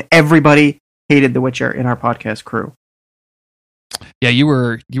 Jeremy, when everybody hated The Witcher in our podcast crew. Yeah, you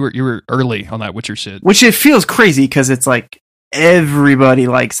were early on that Witcher shit, which it feels crazy because it's like. Everybody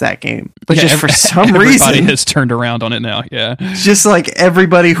likes that game, but just for some reason, everybody has turned around on it now. Yeah, just like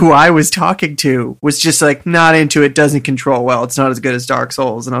everybody who I was talking to was just like not into it. Doesn't control well. It's not as good as Dark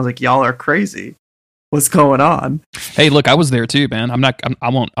Souls, and I was like, y'all are crazy. What's going on? Hey, look, I was there too, man. I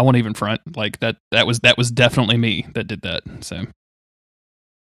won't even front. Like that was definitely me that did that. So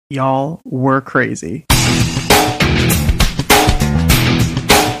y'all were crazy.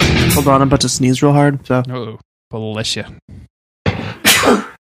 Hold on, I'm about to sneeze real hard. So, oh, bless you.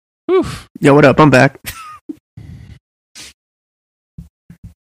 Oof. Yo, what up? I'm back.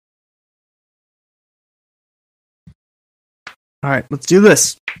 All right, let's do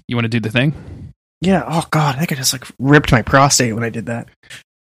this. You want to do the thing? Yeah. Oh God, I think I just like ripped my prostate when I did that.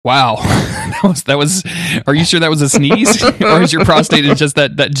 Wow, that was. Are you sure that was a sneeze, or is your prostate just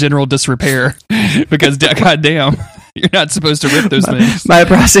that general disrepair? Because goddamn, you're not supposed to rip those things. My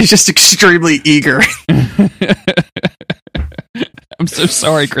prostate's just extremely eager. I'm so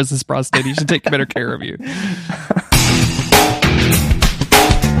sorry, Chris's prostate. You should take better care of you.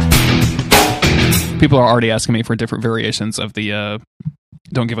 People are already asking me for different variations of the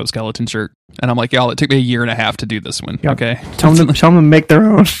Don't Give Up Skeleton shirt. And I'm like, y'all, it took me a year and a half to do this one. Yep. Okay. Tell them to make their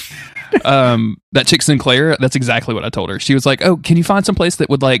own. That chick Sinclair, that's exactly what I told her. She was like, oh, can you find some place that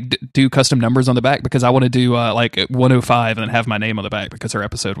would like do custom numbers on the back? Because I want to do like 105 and then have my name on the back because her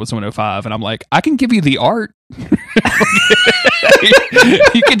episode was 105. And I'm like, I can give you the art.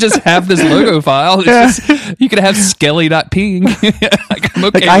 You could just have this logo file. You could have skelly.ping. Like, I'm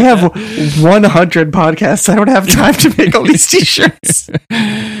okay I have 100 podcasts. I don't have time to make all these t-shirts.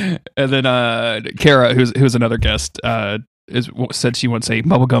 And then Kara, who's another guest, said she wants a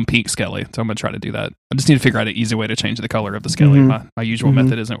bubblegum pink Skelly, so I'm gonna try to do that. I just need to figure out an easy way to change the color of the Skelly. My usual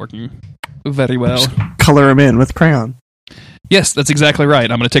method isn't working very well. Just color them in with crayon. Yes, that's exactly right.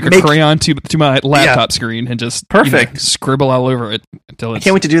 I'm gonna take a crayon to my laptop screen and just scribble all over it until it's. I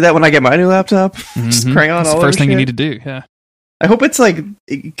can't wait to do that when I get my new laptop. Just crayon that's all the first over thing shit. You need to do. Yeah. I hope it's like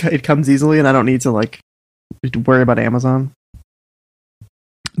it comes easily and I don't need to like worry about Amazon.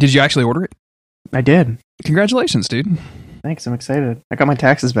 Did you actually order it? I did. Congratulations, dude. Thanks, I'm excited. I got my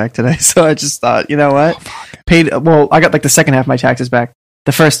taxes back today, so I just thought, you know what? I got like the second half of my taxes back.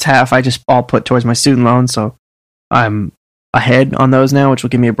 The first half I just all put towards my student loan, so I'm ahead on those now, which will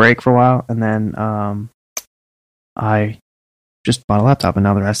give me a break for a while. And then I just bought a laptop, and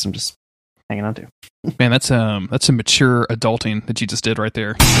now the rest I'm just hanging on to. Man, that's some mature adulting that you just did right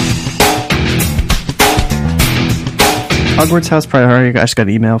there. Hogwarts House Priority. I just got an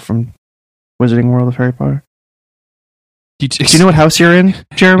email from Wizarding World of Harry Potter. Do you know what house you're in,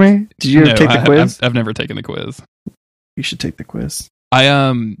 Jeremy? Did you ever take the quiz? I've never taken the quiz. You should take the quiz.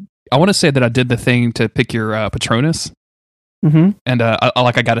 I want to say that I did the thing to pick your Patronus. Mm-hmm. And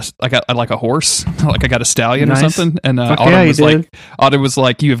I got a horse, like I got a stallion or something. And Autumn was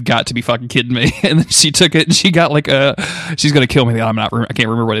like, "You have got to be fucking kidding me!" And then she took it and she got like she's gonna kill me. I can't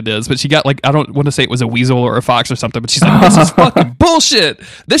remember what it is, but she got like, I don't want to say it was a weasel or a fox or something, but she's like, "This is fucking bullshit.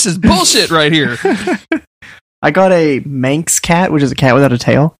 This is bullshit right here." I got a Manx cat, which is a cat without a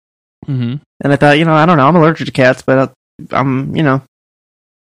tail. Mm-hmm. And I thought, I don't know, I'm allergic to cats, but I'm,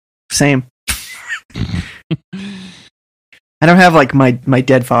 same. I don't have like my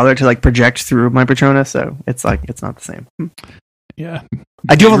dead father to like project through my Patronus, so it's like it's not the same. Yeah,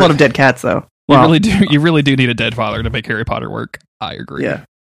 I do have a lot of dead cats though. Well, you really do need a dead father to make Harry Potter work. I agree. Yeah.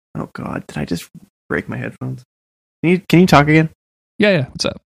 Oh God, did I just break my headphones? Can you talk again? Yeah. What's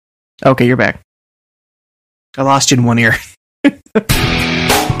up? Okay, you're back. I lost you in one ear.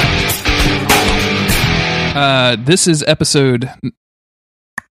 This is episode.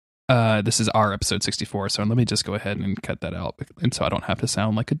 This is our episode 64, so let me just go ahead and cut that out, and so I don't have to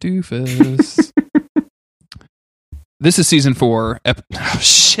sound like a doofus. This is season 4. Oh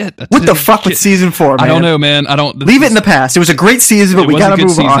shit! What the fuck with season 4? Man? I don't know, man. I don't leave it in the past. It was a great season, but we gotta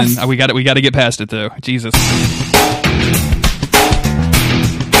move on. We got to get past it, though. Jesus.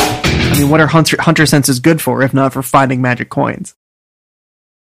 I mean, what are Hunter senses good for, if not for finding magic coins?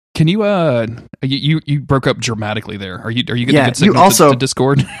 Can you you broke up dramatically there? Are you getting good signal to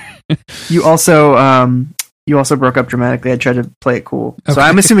Discord? you also broke up dramatically. I tried to play it cool. Okay. So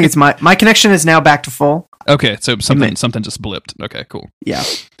I'm assuming it's my connection is now back to full. Okay, so something just blipped. Okay, cool. Yeah.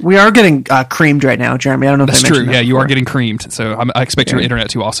 We are getting creamed right now, Jeremy. I don't know if that's I mentioned true. that You are getting creamed. So I expect your internet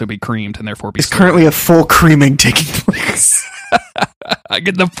to also be creamed and therefore be It's currently a full creaming taking place. I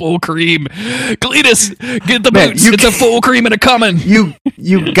get the full cream. Cletus, get the boots. It's a full cream and a coming. You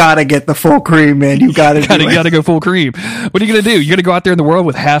gotta get the full cream, man. You gotta go full cream. What are you gonna do? You're gonna go out there in the world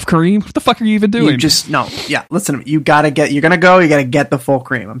with half cream? What the fuck are you even doing? Listen to me. You gotta get the full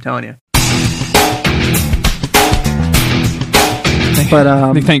cream. I'm telling you.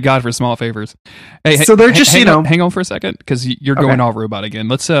 But thank God for small favors. Hey, so they're just hang on for a second because you're going all robot again.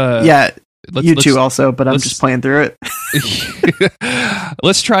 Let's too also, but I'm just playing through it.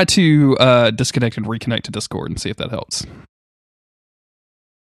 Let's try to disconnect and reconnect to Discord and see if that helps.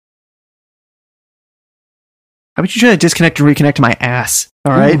 How about you try to disconnect and reconnect to my ass?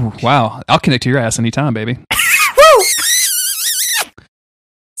 All right. Ooh, wow, I'll connect to your ass anytime, baby. Woo!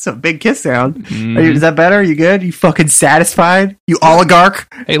 It's a big kiss sound. Mm-hmm. Is that better? Are you good? You fucking satisfied? You oligarch?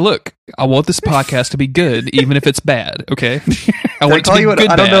 Hey, look, I want this podcast to be good, even if it's bad. Okay, I want it to be good,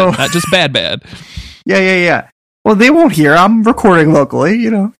 bad, not just bad. Yeah. Well, they won't hear. I'm recording locally.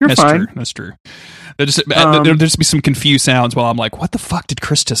 You're fine. That's true. There'll just be some confused sounds while I'm like, "What the fuck did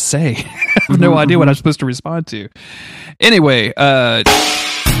Chris just say?" I have no idea what I'm supposed to respond to. Anyway,